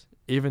Davies.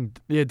 even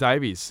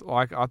Davies.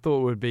 Like I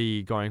thought would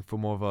be going for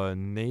more of a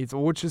needs,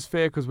 which is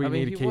fair because we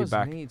need to keep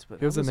back. Needs,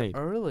 but It was that a need.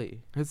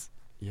 Early.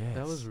 Yes.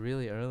 That was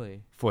really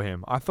early for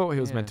him. I thought he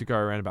was meant to go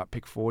around about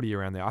pick 40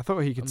 around there. I thought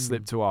he could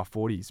slip to our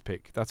 40s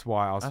pick. That's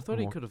why I thought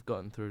he could have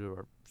gotten through to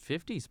our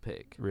 50s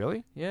pick.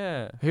 Really?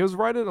 Yeah. He was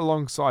rated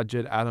alongside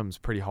Jed Adams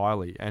pretty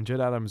highly, and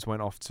Jed Adams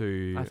went off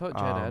to... I thought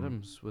Jed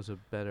Adams was a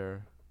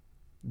better...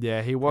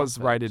 Yeah, he was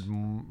prospect. rated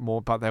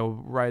more, but they were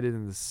rated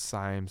in the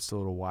same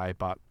sort of way,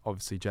 but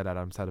obviously Jed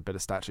Adams had a better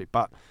stat sheet.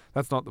 But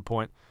that's not the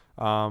point.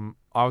 I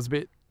was a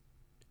bit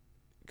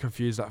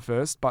confused at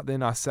first, but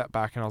then I sat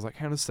back and I was like,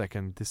 hang on a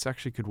second, this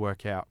actually could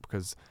work out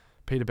because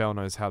Peter Bell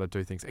knows how to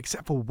do things,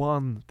 except for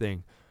one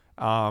thing.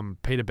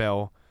 Peter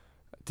Bell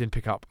didn't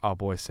pick up our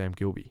boy Sam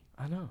Gilbey.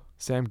 I know.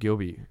 Sam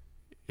Gilbey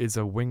is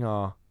a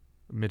winger,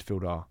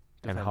 midfielder,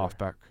 and Defender.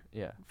 halfback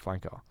Yeah.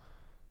 flanker.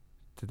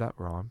 Did that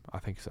rhyme? I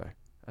think so.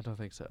 I don't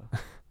think so.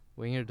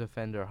 Winger,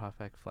 defender,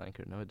 halfback,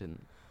 flanker. No, it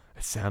didn't.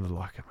 It sounded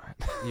like it,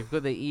 mate. You've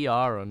got the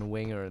ER on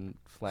winger and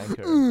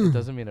flanker. It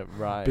doesn't mean it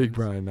rhymes. Big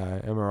brain,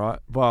 no. Am I right?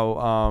 Well,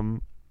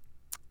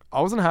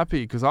 I wasn't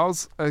happy because I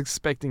was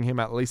expecting him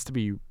at least to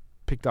be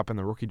picked up in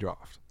the rookie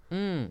draft.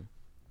 I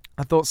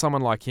thought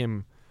someone like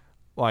him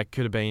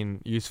could have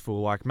been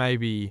useful, like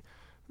maybe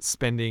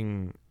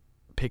spending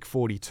pick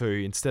 42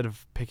 instead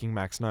of picking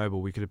Max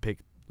Noble. We could have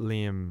picked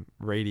Liam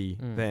Reedy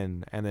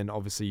then, and then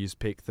obviously used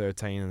pick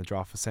 13 in the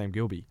draft for Sam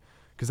Gilbey,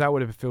 because that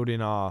would have filled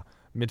in our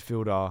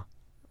midfielder,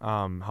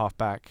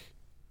 halfback.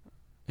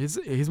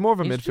 He's more of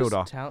a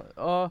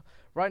midfielder.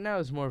 Right now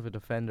he's more of a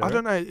defender. I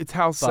don't know. It's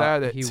how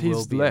sad that he will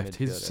he's be a left.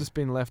 He's midfielder. just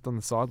been left on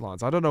the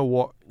sidelines. I don't know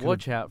what.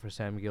 Watch out for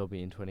Sam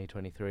Gilbey in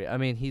 2023. I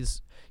mean,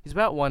 he's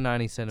about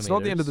 190 centimeters.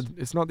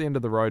 It's not the end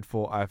of the road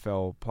for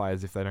AFL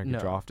players if they don't get No.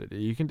 drafted.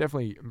 You can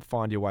definitely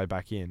find your way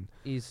back in.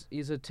 He's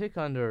a tick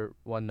under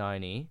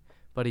 190,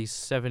 but he's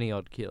 70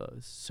 odd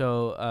kilos.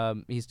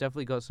 So he's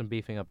definitely got some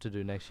beefing up to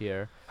do next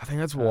year. I think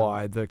that's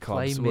why the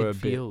clubs play were a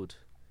bit. midfield.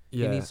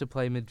 Yeah. He needs to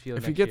play midfield.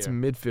 If he gets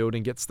midfield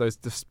and gets those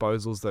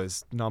disposals,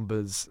 those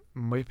numbers,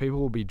 people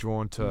will be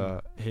drawn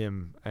to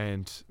him,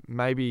 and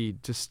maybe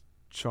just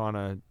trying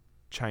to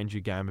change your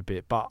game a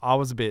bit. But I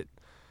was a bit,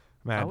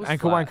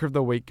 ankle wanker of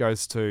the week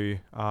goes to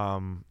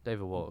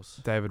David Walls.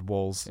 David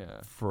Walls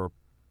for a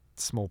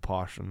small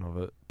portion of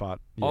it, but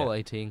yeah. All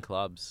 18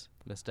 clubs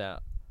missed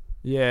out.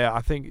 Yeah, I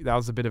think that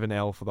was a bit of an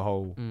L for the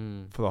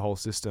whole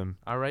system.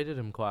 I rated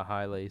him quite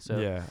highly. So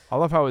yeah, I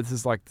love how this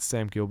is like the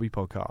Sam Gilbey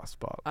podcast,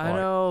 but I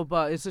know,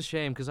 but it's a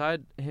shame because I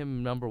had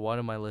him number 1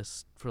 on my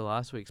list for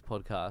last week's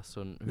podcast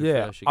on who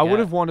yeah, should I would get.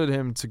 have wanted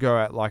him to go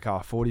at like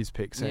our 40s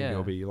pick, Sam Yeah.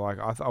 Gilbey. Like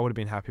I would have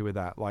been happy with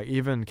that. Like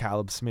even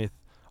Caleb Smith,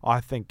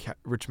 I think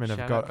Richmond have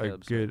Shout out got a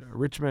Caleb good Smith.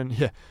 Richmond.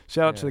 Yeah,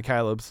 shout out to the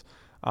Calebs.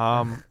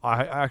 I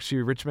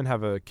actually Richmond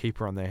have a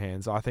keeper on their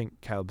hands. I think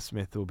Caleb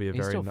Smith will be a He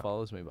very still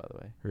follows me, by the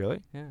way.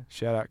 really. Yeah.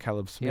 Shout out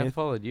Caleb He Smith.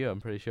 unfollowed you, I'm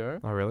pretty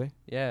sure. Oh really?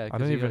 Yeah, I because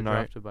don't he even got know.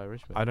 drafted by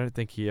Richmond. I don't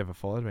think he ever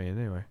followed me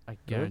anyway. I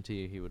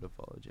guarantee you he would have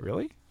followed you.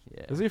 Really?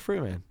 Yeah. Is he a free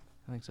man?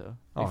 I think so.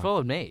 Oh. He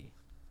followed me.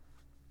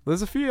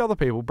 There's a few other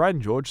people.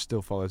 Braden George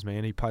still follows me,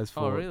 and he plays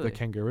for really? the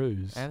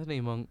Kangaroos. Anthony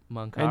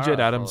Moncara And Jed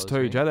Adams follows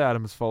too. me. Jed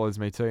Adams follows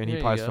me too, and There he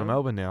you plays for go.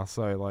 Melbourne now.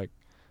 So like,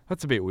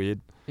 that's a bit weird.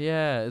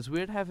 Yeah, it's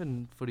weird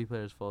having footy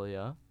players follow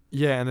you.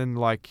 Yeah, and then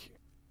like,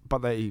 but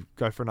they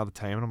go for another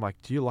team, and I'm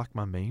like, do you like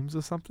my memes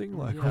or something?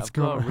 Like, Yeah, what's I've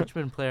got going a on?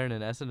 Richmond player and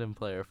an Essendon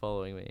player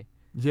following me.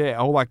 Yeah,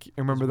 oh, like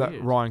remember It's that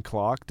weird. Ryan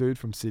Clark dude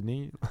from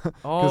Sydney?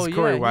 Oh yeah,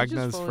 Corey he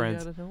Wagner's just followed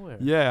friends. you out of nowhere.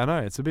 Yeah, I know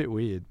it's a bit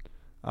weird.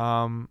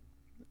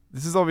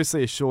 This is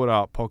obviously a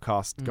shorter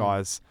podcast,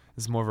 guys.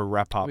 This is more of a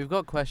wrap up. We've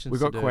got questions. We've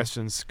to got do.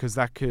 questions because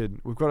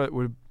we've got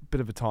a bit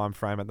of a time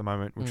frame at the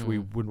moment, which we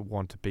wouldn't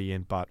want to be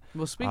in. But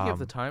Well, speaking of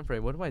the time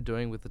frame, what am I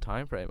doing with the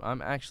time frame?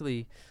 I'm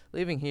actually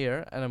leaving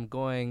here, and I'm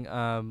going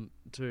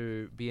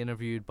to be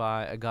interviewed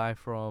by a guy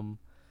from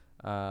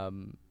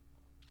the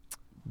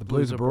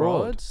Blues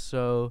Abroad,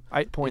 So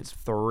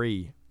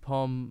 8.3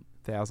 Pom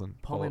thousand.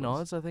 in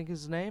Oz, I think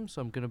is his name.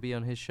 So I'm going to be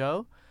on his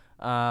show.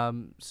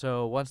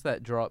 So once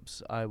that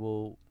drops, I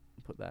will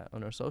put that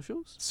on our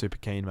socials. Super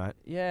keen, mate.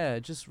 Yeah,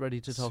 just ready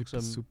to talk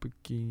some super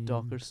keen.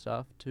 Docker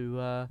stuff to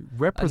a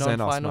Represent us,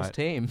 non-finals mate.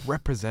 team.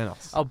 Represent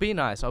us. I'll be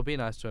nice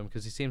to him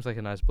because he seems like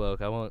a nice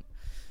bloke. I won't.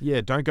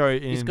 Yeah, don't go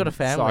in. He's got a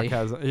family.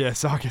 Sarcasm. Yeah,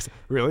 sarcasm.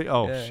 Really?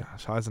 Oh, Yeah.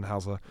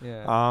 Scheisenhauser.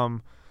 Yeah.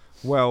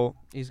 Well,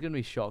 He's gonna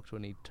be shocked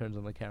when he turns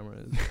on the camera.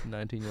 As a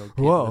 19-year-old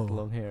kid Whoa. with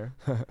long hair.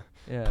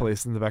 Yeah.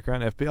 police in the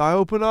background. FBI,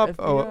 open up.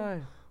 Oh,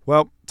 FBI.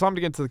 well, time to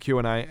get to the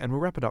Q&A, and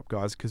we'll wrap it up,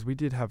 guys, because we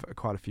did have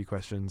quite a few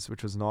questions,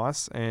 which was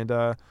nice, and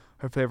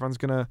hopefully everyone's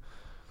going to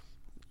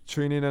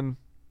tune in and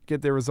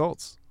get their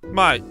results.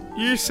 Mate,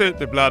 you sent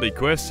the bloody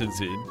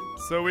questions in,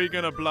 so we're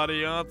going to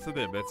bloody answer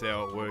them. That's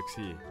how it works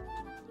here.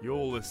 You're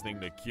listening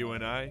to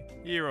Q&A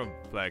here on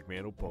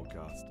Flagmantle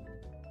Podcast.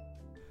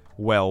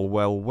 Well.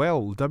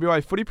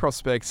 WA footy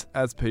prospects,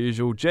 as per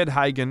usual, Jed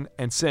Hagen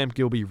and Sam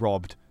Gilbey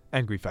robbed.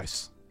 Angry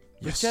face.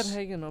 Was Jed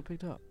Hagen not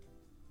picked up?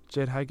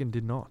 Jed Hagen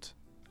did not.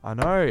 I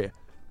know.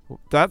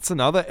 That's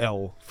another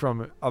L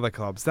from other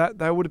clubs. That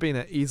would have been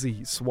an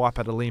easy swipe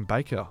at a Liam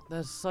Baker.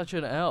 That's such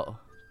an L.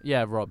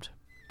 Yeah, robbed.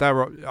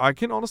 I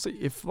can honestly,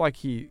 if like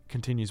he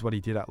continues what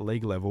he did at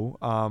league level,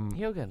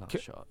 He'll get another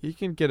shot. he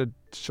can get a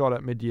shot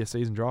at mid-year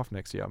season draft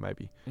next year,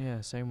 maybe.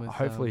 Yeah, same with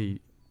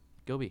Hopefully,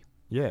 Gilby.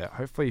 yeah.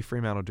 Hopefully,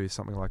 Fremantle will do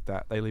something like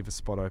that. They leave a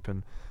spot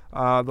open.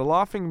 The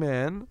Laughing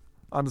Man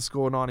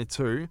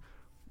 _92.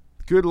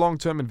 Good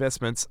long-term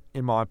investments,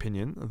 in my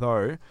opinion.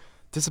 Though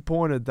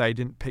disappointed they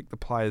didn't pick the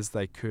players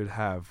they could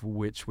have,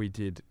 which we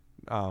did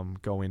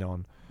go in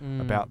on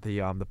about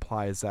the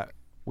players that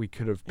we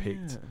could have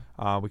picked.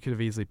 Yeah. We could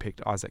have easily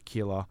picked Isaac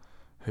Keeler,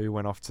 who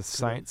went off to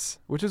Saints,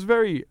 which is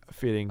very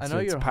fitting. I know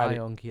you're high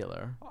on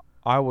Keeler.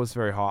 I was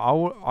very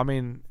high. I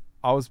mean,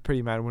 I was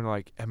pretty mad when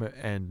like Emmett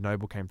and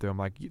Noble came through. I'm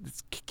like,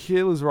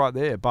 Keeler's right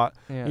there, but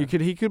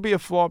he could be a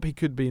flop, he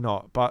could be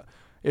not. But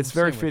it's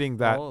very fitting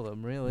that all of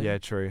them, really. Yeah,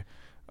 true.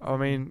 I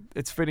mean,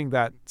 it's fitting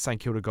that St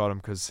Kilda got him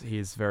because he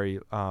is very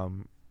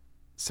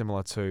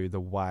similar to the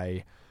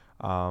way.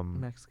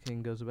 Max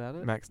King goes about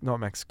it. Not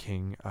Max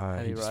King.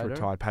 He just Ryder?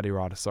 retired. Paddy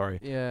Ryder, sorry.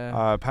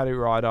 Yeah. Paddy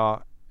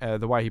Ryder,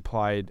 the way he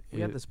played. We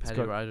had this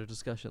Paddy Ryder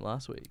discussion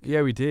last week.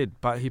 Yeah, we did.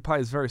 But he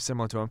plays very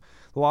similar to him.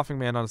 The Laughing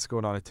Man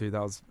 _92.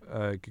 That was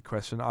a good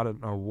question. I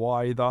don't know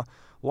why either.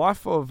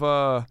 Life of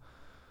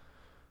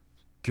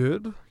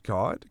Good.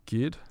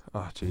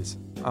 Oh, jeez.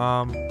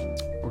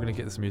 We're gonna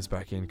get this music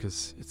back in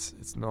because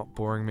it's not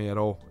boring me at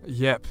all.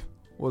 Yep.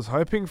 Was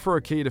hoping for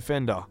a key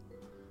defender.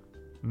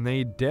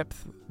 Need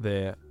depth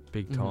there.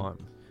 Big time.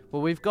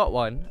 Well, we've got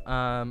one.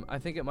 I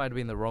think it might have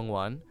been the wrong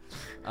one.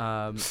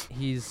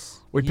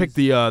 We picked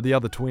the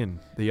other twin.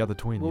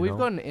 Well, we've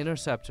got an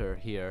interceptor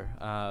here,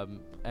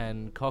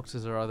 and Cox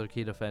is our other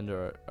key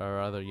defender,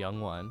 our other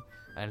young one,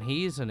 and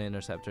he's an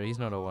interceptor. He's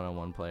not a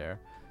one-on-one player.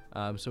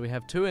 So we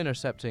have two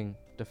intercepting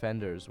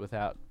defenders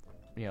without,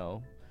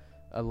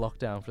 a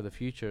lockdown for the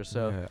future.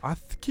 So yeah, I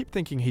keep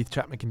thinking Heath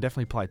Chapman can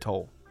definitely play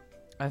tall.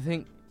 I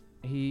think.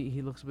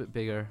 He looks a bit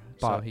bigger,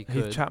 but so he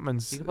could. Heath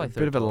Chapman's a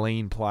bit of a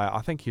lean player.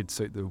 I think he'd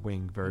suit the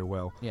wing very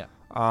well. Yeah.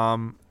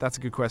 That's a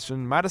good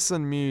question.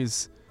 Madison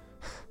Muse,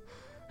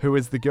 who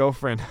is the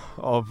girlfriend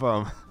of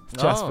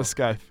Jasper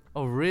Scaife.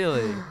 Oh,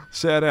 really?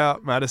 Shout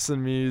out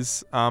Madison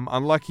Muse.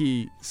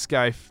 Unlucky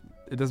Scaife.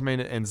 It doesn't mean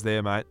it ends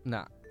there, mate.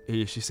 Nah.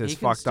 She says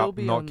fucked up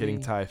not getting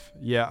TAFE.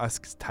 Yeah,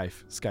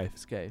 Scaife.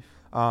 Scaife.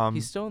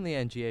 He's still in the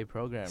NGA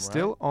program, right?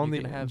 Still on you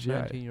the can have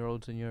NGA.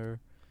 19-year-olds in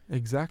your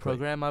exactly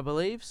program, I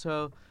believe.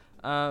 So.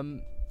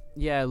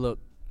 Yeah, look,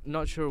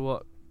 not sure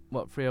what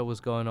Freo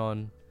was going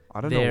on I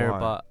don't there, know why.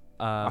 but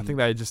I think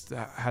they just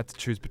had to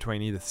choose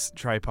between either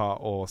Draper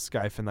or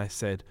Scaife, and they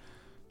said,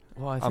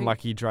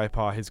 unlucky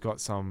Draper, he's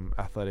got some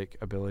athletic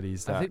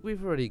abilities. I think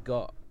we've already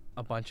got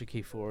a bunch of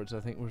key forwards.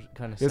 I think we're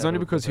kind of. It's only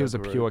because he was a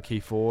pure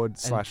key forward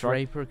 /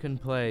 Draper can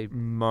play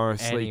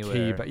mostly anywhere,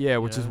 key, but yeah,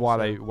 which is why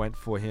they went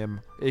for him.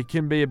 It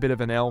can be a bit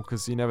of an L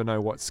because you never know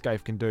what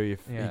Scaife can do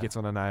if he gets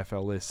on an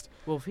AFL list.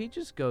 Well, if he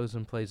just goes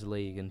and plays the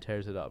league and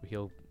tears it up,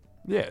 he'll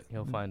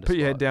find a Put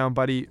your spot. head down,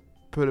 buddy.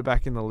 Put it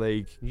back in the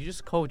league. You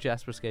just call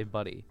Jasper Scaife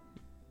buddy,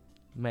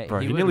 mate. Bro,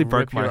 he nearly would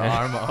broke rip your my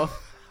hand. arm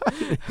off.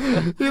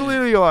 He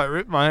literally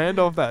ripped my hand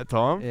off that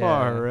time. Yeah.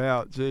 Far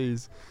out,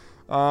 jeez.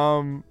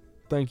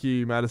 Thank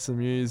you, Madison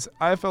Muse.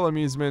 AFL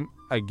amusement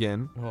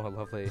again. Oh,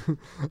 lovely.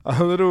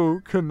 A little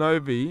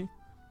Kenobi.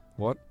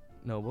 What?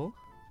 Noble.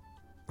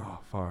 Oh,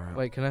 far out.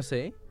 Wait, can I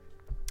see?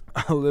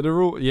 A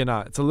literal,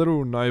 it's a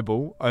little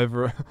noble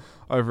over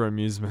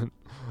amusement.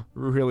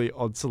 Really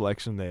odd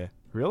selection there.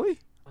 Really?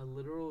 A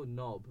literal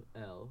knob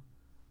L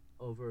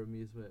over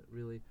amusement.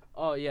 Really?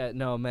 Oh yeah,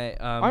 no, mate.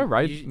 I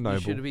rate noble.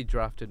 You should be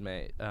drafted,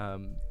 mate.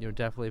 You're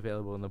definitely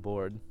available on the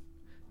board.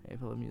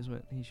 AFL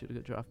amusement. He should have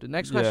got drafted.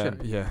 Next question.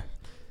 Yeah.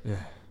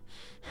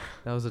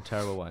 That was a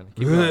terrible one.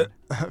 Keep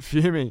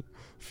going.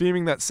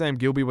 Fuming that Sam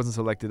Gilby wasn't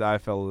selected.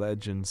 AFL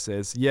legend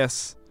says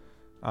yes.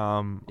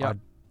 Yep.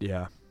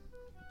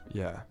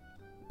 Yeah.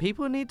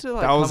 People need to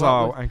that was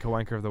our anchor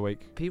wanker of the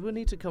week. People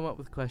need to come up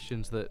with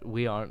questions that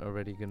we aren't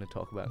already going to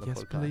talk about in the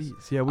podcast. Yes,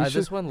 please. Yeah,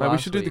 we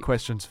should do the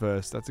questions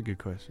first. That's a good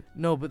question.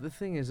 No, but the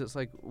thing is, it's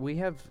like we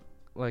have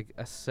like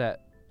a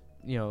set,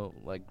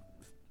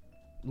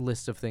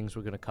 list of things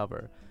we're going to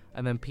cover,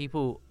 and then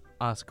people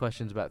ask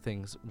questions about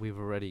things we've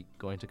already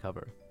going to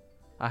cover.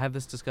 I had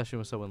this discussion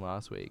with someone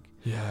last week.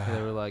 Yeah.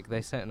 They were like,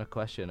 they sent in a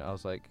question. I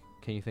was like,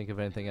 can you think of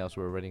anything else?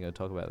 We're already going to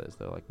talk about this.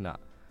 They're like, nah.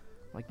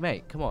 I'm like,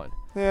 mate, come on.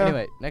 Yeah.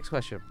 Anyway, next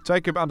question.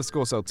 Jacob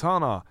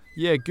 _Sultana.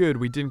 Yeah, good.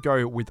 We didn't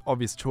go with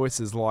obvious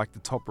choices like the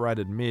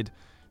top-rated mid.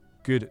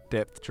 Good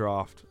depth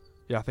draft.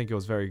 Yeah, I think it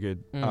was very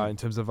good in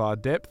terms of our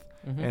depth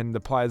and the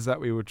players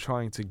that we were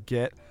trying to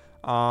get.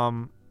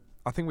 I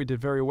think we did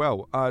very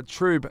well.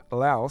 Trube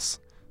Laos.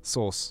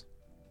 Sauce.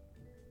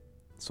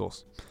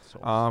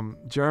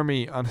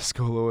 Jeremy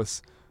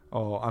 _Lewis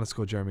or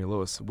 _Jeremy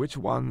Lewis. Which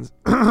ones?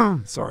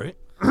 Sorry.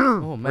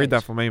 Read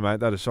that for me,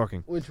 mate. That is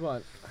shocking. Which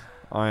one?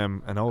 I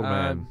am an old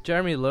man.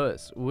 Jeremy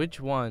Lewis. Which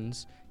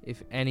ones,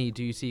 if any,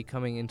 do you see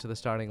coming into the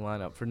starting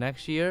lineup for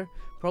next year?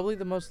 Probably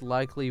the most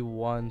likely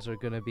ones are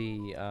going to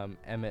be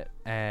Emmett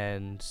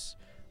and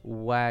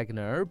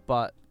Wagner,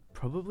 but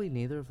probably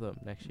neither of them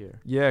next year.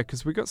 Yeah,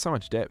 because we got so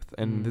much depth,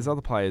 and there's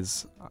other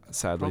players,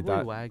 sadly, Probably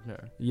that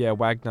Wagner. Yeah,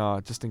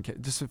 Wagner, just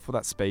for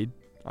that speed,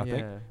 I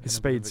think. His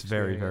speed's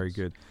very, very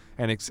good.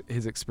 And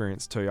his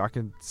experience too. I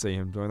can see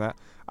him doing that.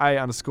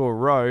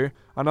 A_row,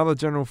 another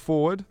general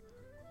forward.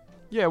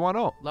 Yeah, why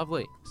not?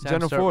 Lovely. Sam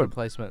General Sturt forward.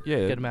 replacement.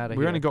 Yeah, Get him out of here.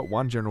 we only got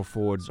one general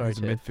forward Sorry, who's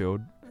in Ted.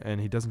 midfield, and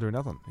he doesn't do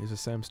nothing. He's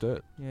just Sam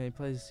Sturt. Yeah, he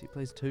plays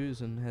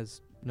twos and has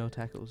no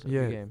tackles in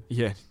Yeah, the game.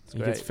 yeah. It's He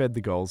gets great. fed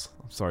the goals.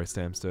 I'm sorry,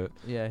 Sam Sturt.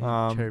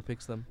 Yeah, he cherry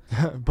picks them.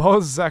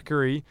 Boz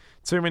Zachary,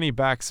 too many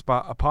backs,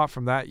 but apart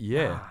from that,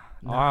 yeah.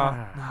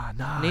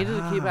 Nah. Needed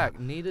a key back.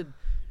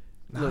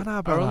 Look,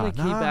 our only key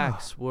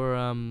backs were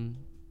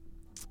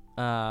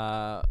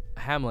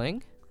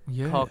Hamling,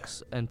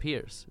 Cox, and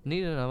Pierce.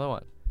 Needed another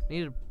one.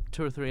 Needed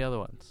 2 or 3 other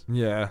ones.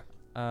 Yeah.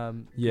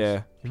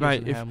 Yeah, Pierce mate.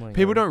 and If Hamling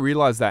people are- don't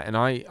realize that, and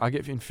I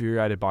get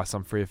infuriated by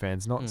some Freo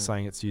fans, not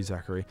saying it's you,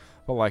 Zachary,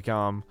 but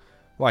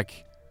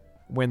like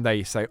when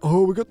they say,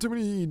 "Oh, we got too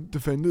many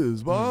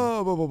defenders,"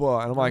 blah blah blah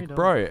blah, and I'm No, like, we don't.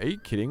 "Bro, are you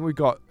kidding? We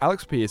got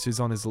Alex Pierce,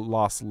 who's on his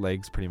last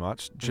legs, pretty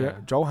much. Yeah.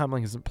 Joel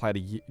Hamling hasn't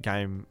played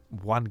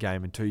one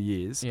game in 2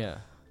 years. Yeah.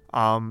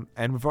 And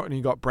we've only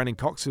got Brendan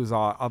Cox, who's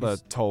our other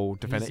tall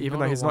defender, even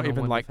though he's not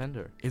even like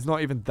defender. he's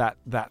not even that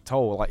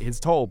tall. Like he's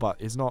tall, but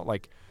he's not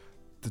like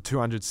the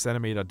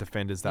 200-centimeter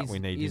defenders that we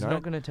need. He's you know?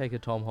 not going to take a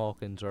Tom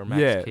Hawkins or a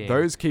Max King.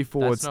 Those key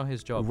forwards That's not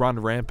his job. run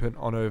rampant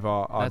on over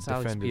our That's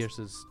Alex defenders.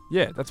 Pierce's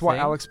Yeah, that's why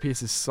thing. Alex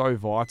Pierce is so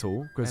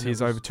vital, because And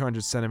he's it was- over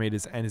 200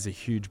 centimeters and is a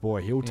huge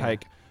boy. He'll Yeah.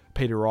 take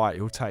Peter Wright.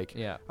 He'll take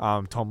Yeah.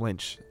 Tom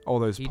Lynch. All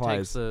those He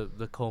players. takes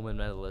the Coleman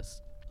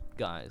medalist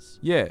guys.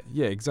 Yeah,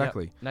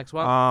 exactly. Yep. Next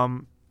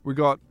one. We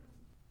got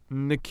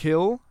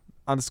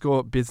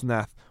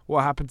Nikhil_Biznath.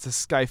 What happened to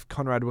Scaife,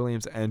 Conrad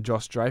Williams, and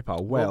Josh Draper?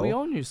 Well, we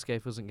all knew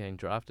Scaife wasn't getting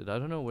drafted. I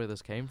don't know where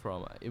this came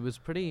from. It was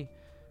pretty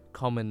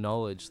common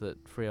knowledge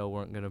that Freo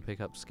weren't going to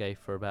pick up Scaife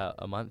for about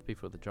a month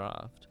before the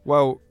draft.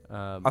 Well,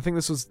 I think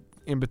this was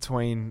in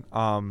between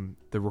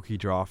the rookie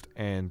draft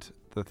and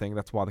the thing.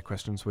 That's why the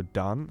questions were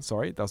done.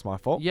 Sorry, that was my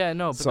fault. Yeah,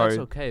 no, but So, that's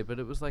okay. But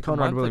it was like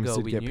Conrad a month Williams ago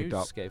did we get knew picked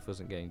up. Scaife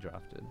wasn't getting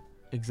drafted.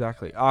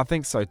 Exactly. I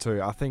think so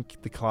too. I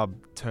think the club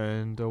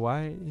turned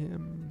away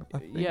him. I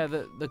think. Yeah,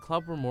 the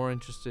club were more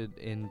interested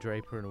in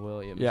Draper and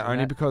Williams. Yeah, and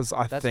only that- because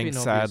I that's think been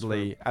obvious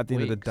sadly for at the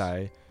end of the weeks.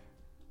 day,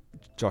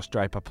 Josh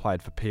Draper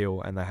played for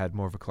Peel and they had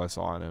more of a close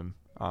eye on him.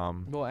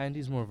 Well,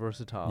 Andy's more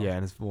versatile. Yeah,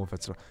 and it's more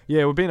versatile.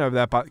 Yeah, we've been over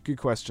that, but good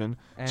question.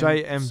 And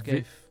JM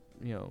Scaife,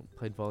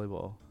 played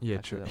volleyball. Yeah,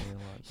 true.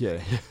 accidentally a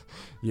lot.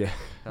 Yeah.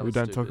 That We was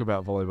don't talk stupid.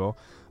 about volleyball.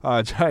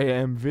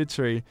 JM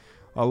Vitry,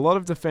 a lot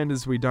of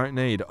defenders we don't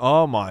need.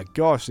 Oh my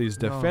gosh, these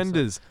No,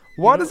 defenders. so-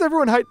 Why you does know-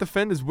 everyone hate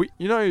defenders?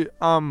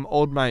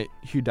 Old mate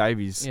Hugh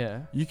Davies.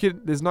 Yeah.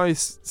 There's no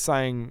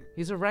saying.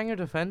 He's a Ranger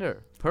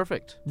defender.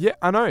 Perfect. Yeah,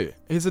 I know.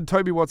 He's a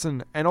Toby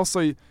Watson, and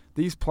also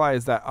these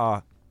players that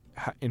are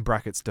in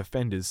brackets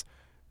defenders,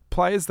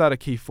 players that are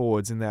key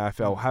forwards in the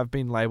AFL have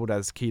been labelled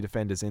as key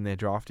defenders in their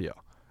draft year,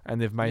 and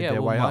they've made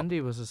their way up.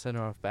 Mundy was a centre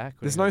half back.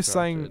 when There's he no got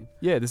saying. drafted.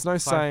 Yeah, there's no Fife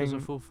was a saying.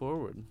 full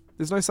forward.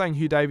 There's no saying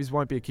Hugh Davies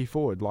won't be a key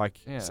forward like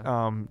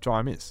Yeah.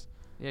 Jai Miss.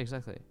 Yeah,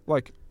 exactly.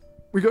 Like,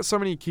 we got so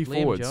many key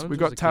Liam forwards. Jones We was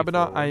got a key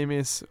Tabana, forward.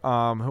 Amos,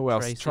 who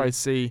else?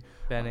 Tracy,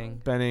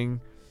 Benning.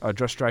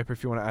 Josh Draper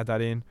if you want to add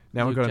that in.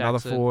 Now we've Luke got another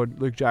Jackson.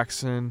 forward, Luke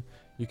Jackson.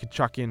 You could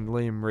chuck in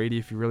Liam Reedy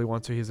if you really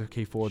want to. He's a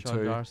key forward Sean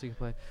too. Darcy can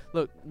play.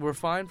 Look, we're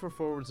fine for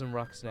forwards and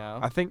rucks now.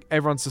 I think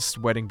everyone's just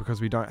sweating because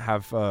we don't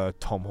have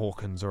Tom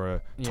Hawkins or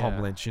a Tom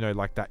Yeah. Lynch.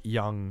 Like that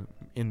young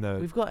in the.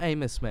 We've got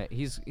Amos, mate.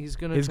 He's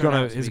gonna. He's turn out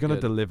gonna to he's be gonna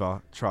good.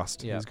 deliver.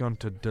 Trust. Yeah. He's going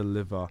to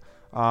deliver.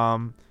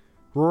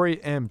 Rory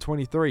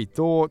M23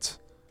 thought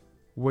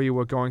we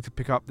were going to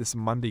pick up this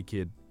Mundy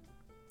kid.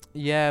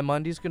 Yeah,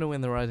 Mundy's gonna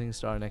win the Rising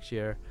Star next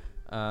year.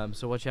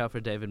 So watch out for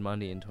David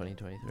Mundy in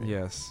 2023.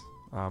 Yes.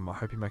 I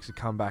hope he makes a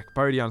comeback.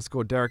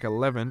 Bodie_Derek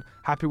 11.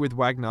 Happy with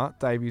Wagner,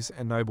 Davies,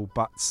 and Noble,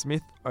 but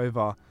Smith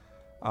over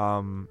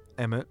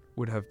Emmett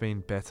would have been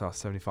better,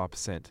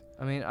 75%.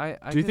 I mean, I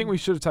Do you think we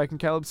should have taken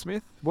Caleb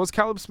Smith? Was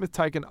Caleb Smith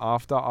taken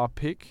after our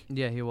pick?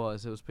 Yeah, he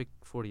was. It was pick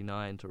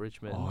 49 to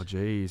Richmond. Oh,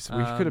 jeez.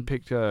 We could have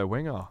picked a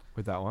winger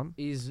with that one.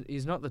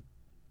 He's not the.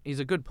 He's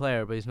a good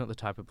player, but he's not the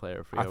type of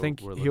player for. I think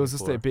he was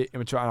just a bit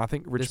immature, and I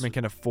think Richmond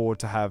can afford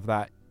to have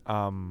that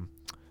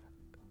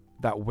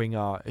that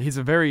winger. He's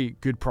a very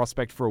good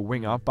prospect for a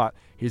winger, but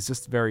he's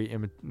just very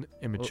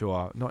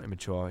immature. Not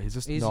immature. He's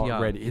just He's not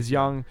young. ready. He's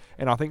young,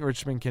 and I think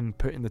Richmond can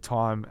put in the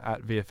time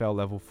at VFL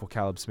level for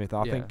Caleb Smith.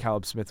 I Yeah. think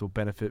Caleb Smith will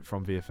benefit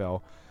from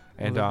VFL.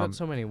 And they've got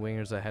so many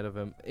wingers ahead of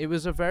him. It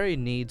was a very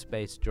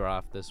needs-based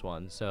draft, this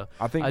one. So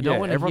I think I don't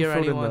want to everyone hear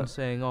filled in anyone the-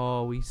 saying,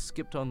 "Oh, we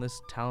skipped on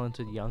this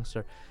talented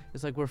youngster."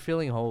 It's like we're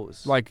filling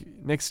holes. Like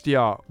next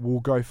year,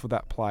 we'll go for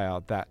that player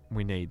that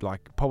we need.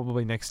 Like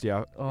probably next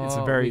year. It's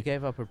a we very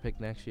gave up our pick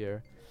next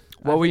year.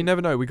 well. I We think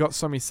never know. We got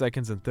so many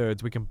seconds and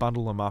thirds. We can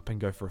bundle them up and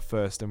go for a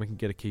first, and we can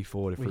get a key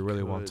forward if we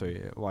really want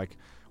to. Like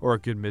or a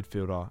good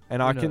midfielder.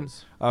 And Who I can.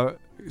 knows?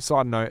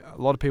 Side note: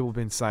 a lot of people have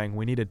been saying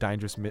we need a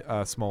dangerous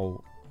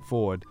small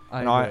forward,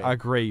 I and agree. I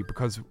agree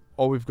because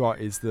all we've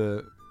got is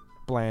the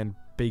bland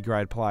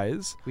B-grade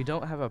players. We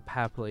don't have a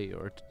Papley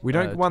or We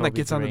don't one that Toby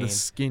gets under the Green.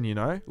 skin, you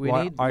know? We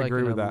Like, need I like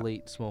agree an with that.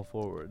 elite small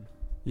forward.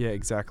 Yeah,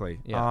 exactly.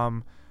 Yeah.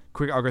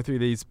 Quick, I'll go through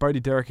these. Bodie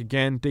Derek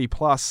again, D+.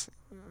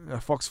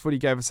 Fox Footy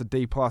gave us a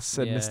D+,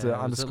 said Yeah, Mr. it was at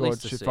underscore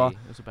least a C. Chipper.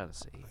 It was about a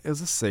C. It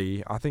was a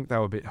C. I think they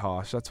were a bit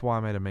harsh. That's why I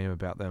made a meme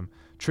about them.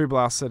 True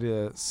Blast said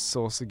a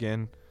sauce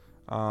again.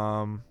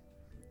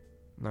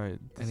 No,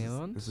 Any other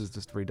ones? this is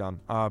just redone.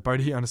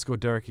 Bodie underscore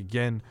Derek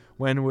again.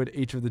 When would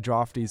each of the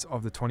draftees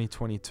of the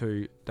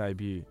 2022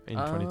 debut in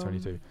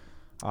 2022?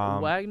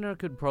 Wagner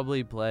could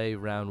probably play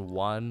round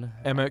 1.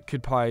 Emmett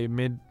could play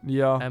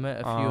mid-year.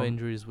 Emmett, a few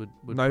injuries would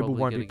Noble probably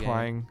won't get be a game.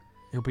 playing.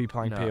 He'll be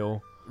playing No.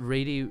 Peel.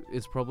 Reedy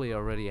is probably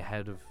already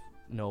ahead of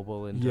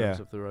Noble in terms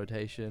of the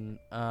rotation.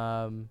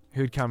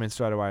 He would come in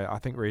straight away. I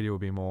think Reedy will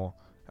be more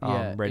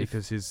ready if-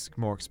 because he's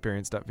more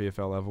experienced at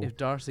VFL level. If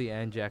Darcy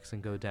and Jackson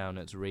go down,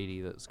 it's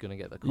Reedy that's going to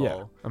get the call.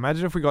 Yeah.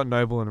 Imagine if we got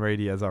Noble and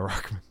Reedy as our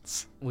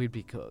ruckmans. We'd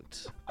be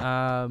cooked.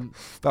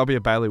 That'll be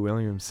a Bailey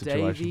Williams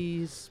situation.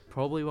 Davies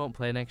probably won't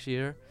play next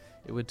year.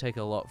 It would take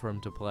a lot for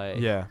him to play.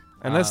 Yeah.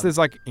 Unless there's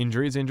like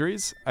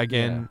injuries.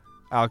 Again,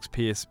 Alex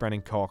Pearce,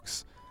 Brennan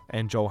Cox,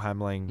 and Joel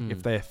Hamling,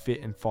 if they're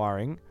fit and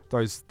firing,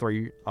 those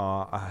three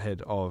are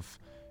ahead of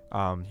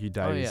Hugh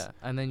Davies. Oh, yeah.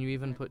 And then you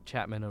even put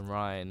Chapman and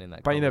Ryan in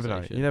that But you never know.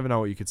 conversation. You never know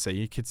what you could see.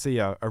 You could see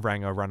a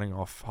Ranger running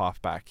off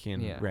halfback in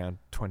Yeah. round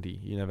 20.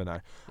 You never know.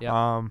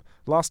 Yep.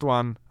 Last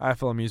one,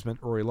 AFL Amusement,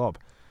 Rory Lobb.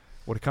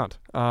 What a cunt.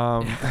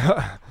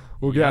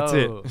 That's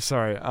Yo. it.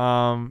 Sorry.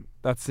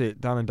 That's it.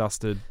 Done and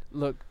dusted.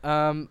 Look,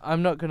 I'm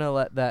not going to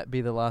let that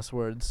be the last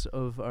words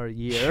of our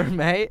year,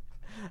 mate.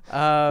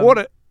 What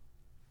it?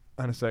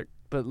 And a sec.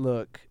 But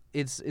look,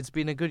 it's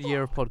been a good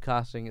year of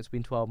podcasting. It's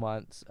been 12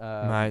 months.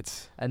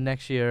 Mate. And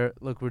next year,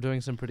 look, we're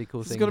doing some pretty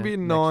cool It's things. going to be a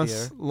next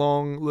nice, year.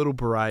 long little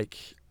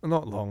break.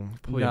 Not long.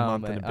 Probably a No,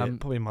 month mate, and a bit.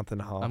 Probably a month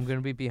and a half. I'm going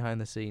to be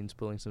behind the scenes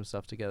pulling some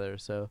stuff together.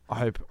 So I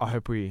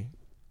hope we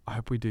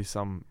do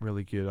some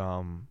really good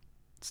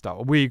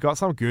stuff. We got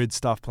some good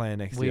stuff planned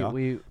next year.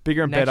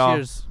 Bigger and next better.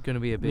 year's going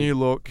to be a New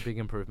look. big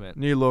improvement.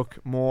 New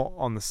look. More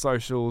on the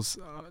socials.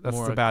 That's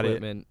More about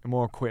equipment. it.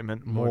 More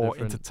equipment. More More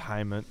different-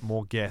 entertainment.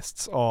 More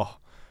guests. Oh,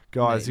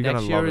 guys, Mate, you're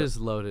next gonna love year it. is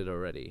loaded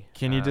already.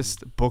 Can you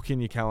just book in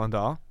your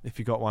calendar if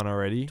you got one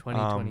already?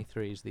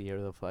 2023 is the year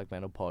of the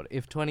Flagmantle pod.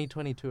 If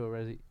 2022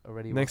 already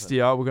Next wasn't.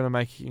 year we're gonna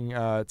making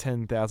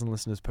 10,000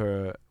 listeners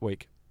per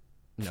week.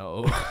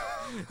 No,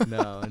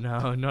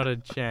 no, not a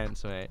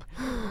chance, mate.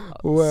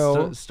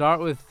 Well- start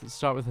with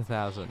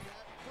 1,000,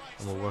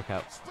 and we'll work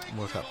out from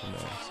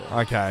there. So.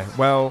 Okay.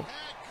 Well,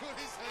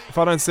 if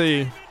I don't see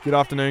you, good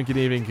afternoon, good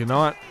evening, good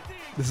night.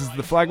 This is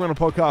the Flagmantle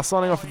podcast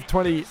signing off for the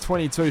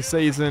 2022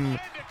 season.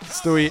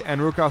 Stewie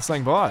and Rooker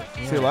saying bye.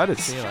 See you later.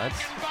 See you, lads.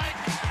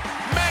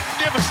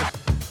 Magnificent.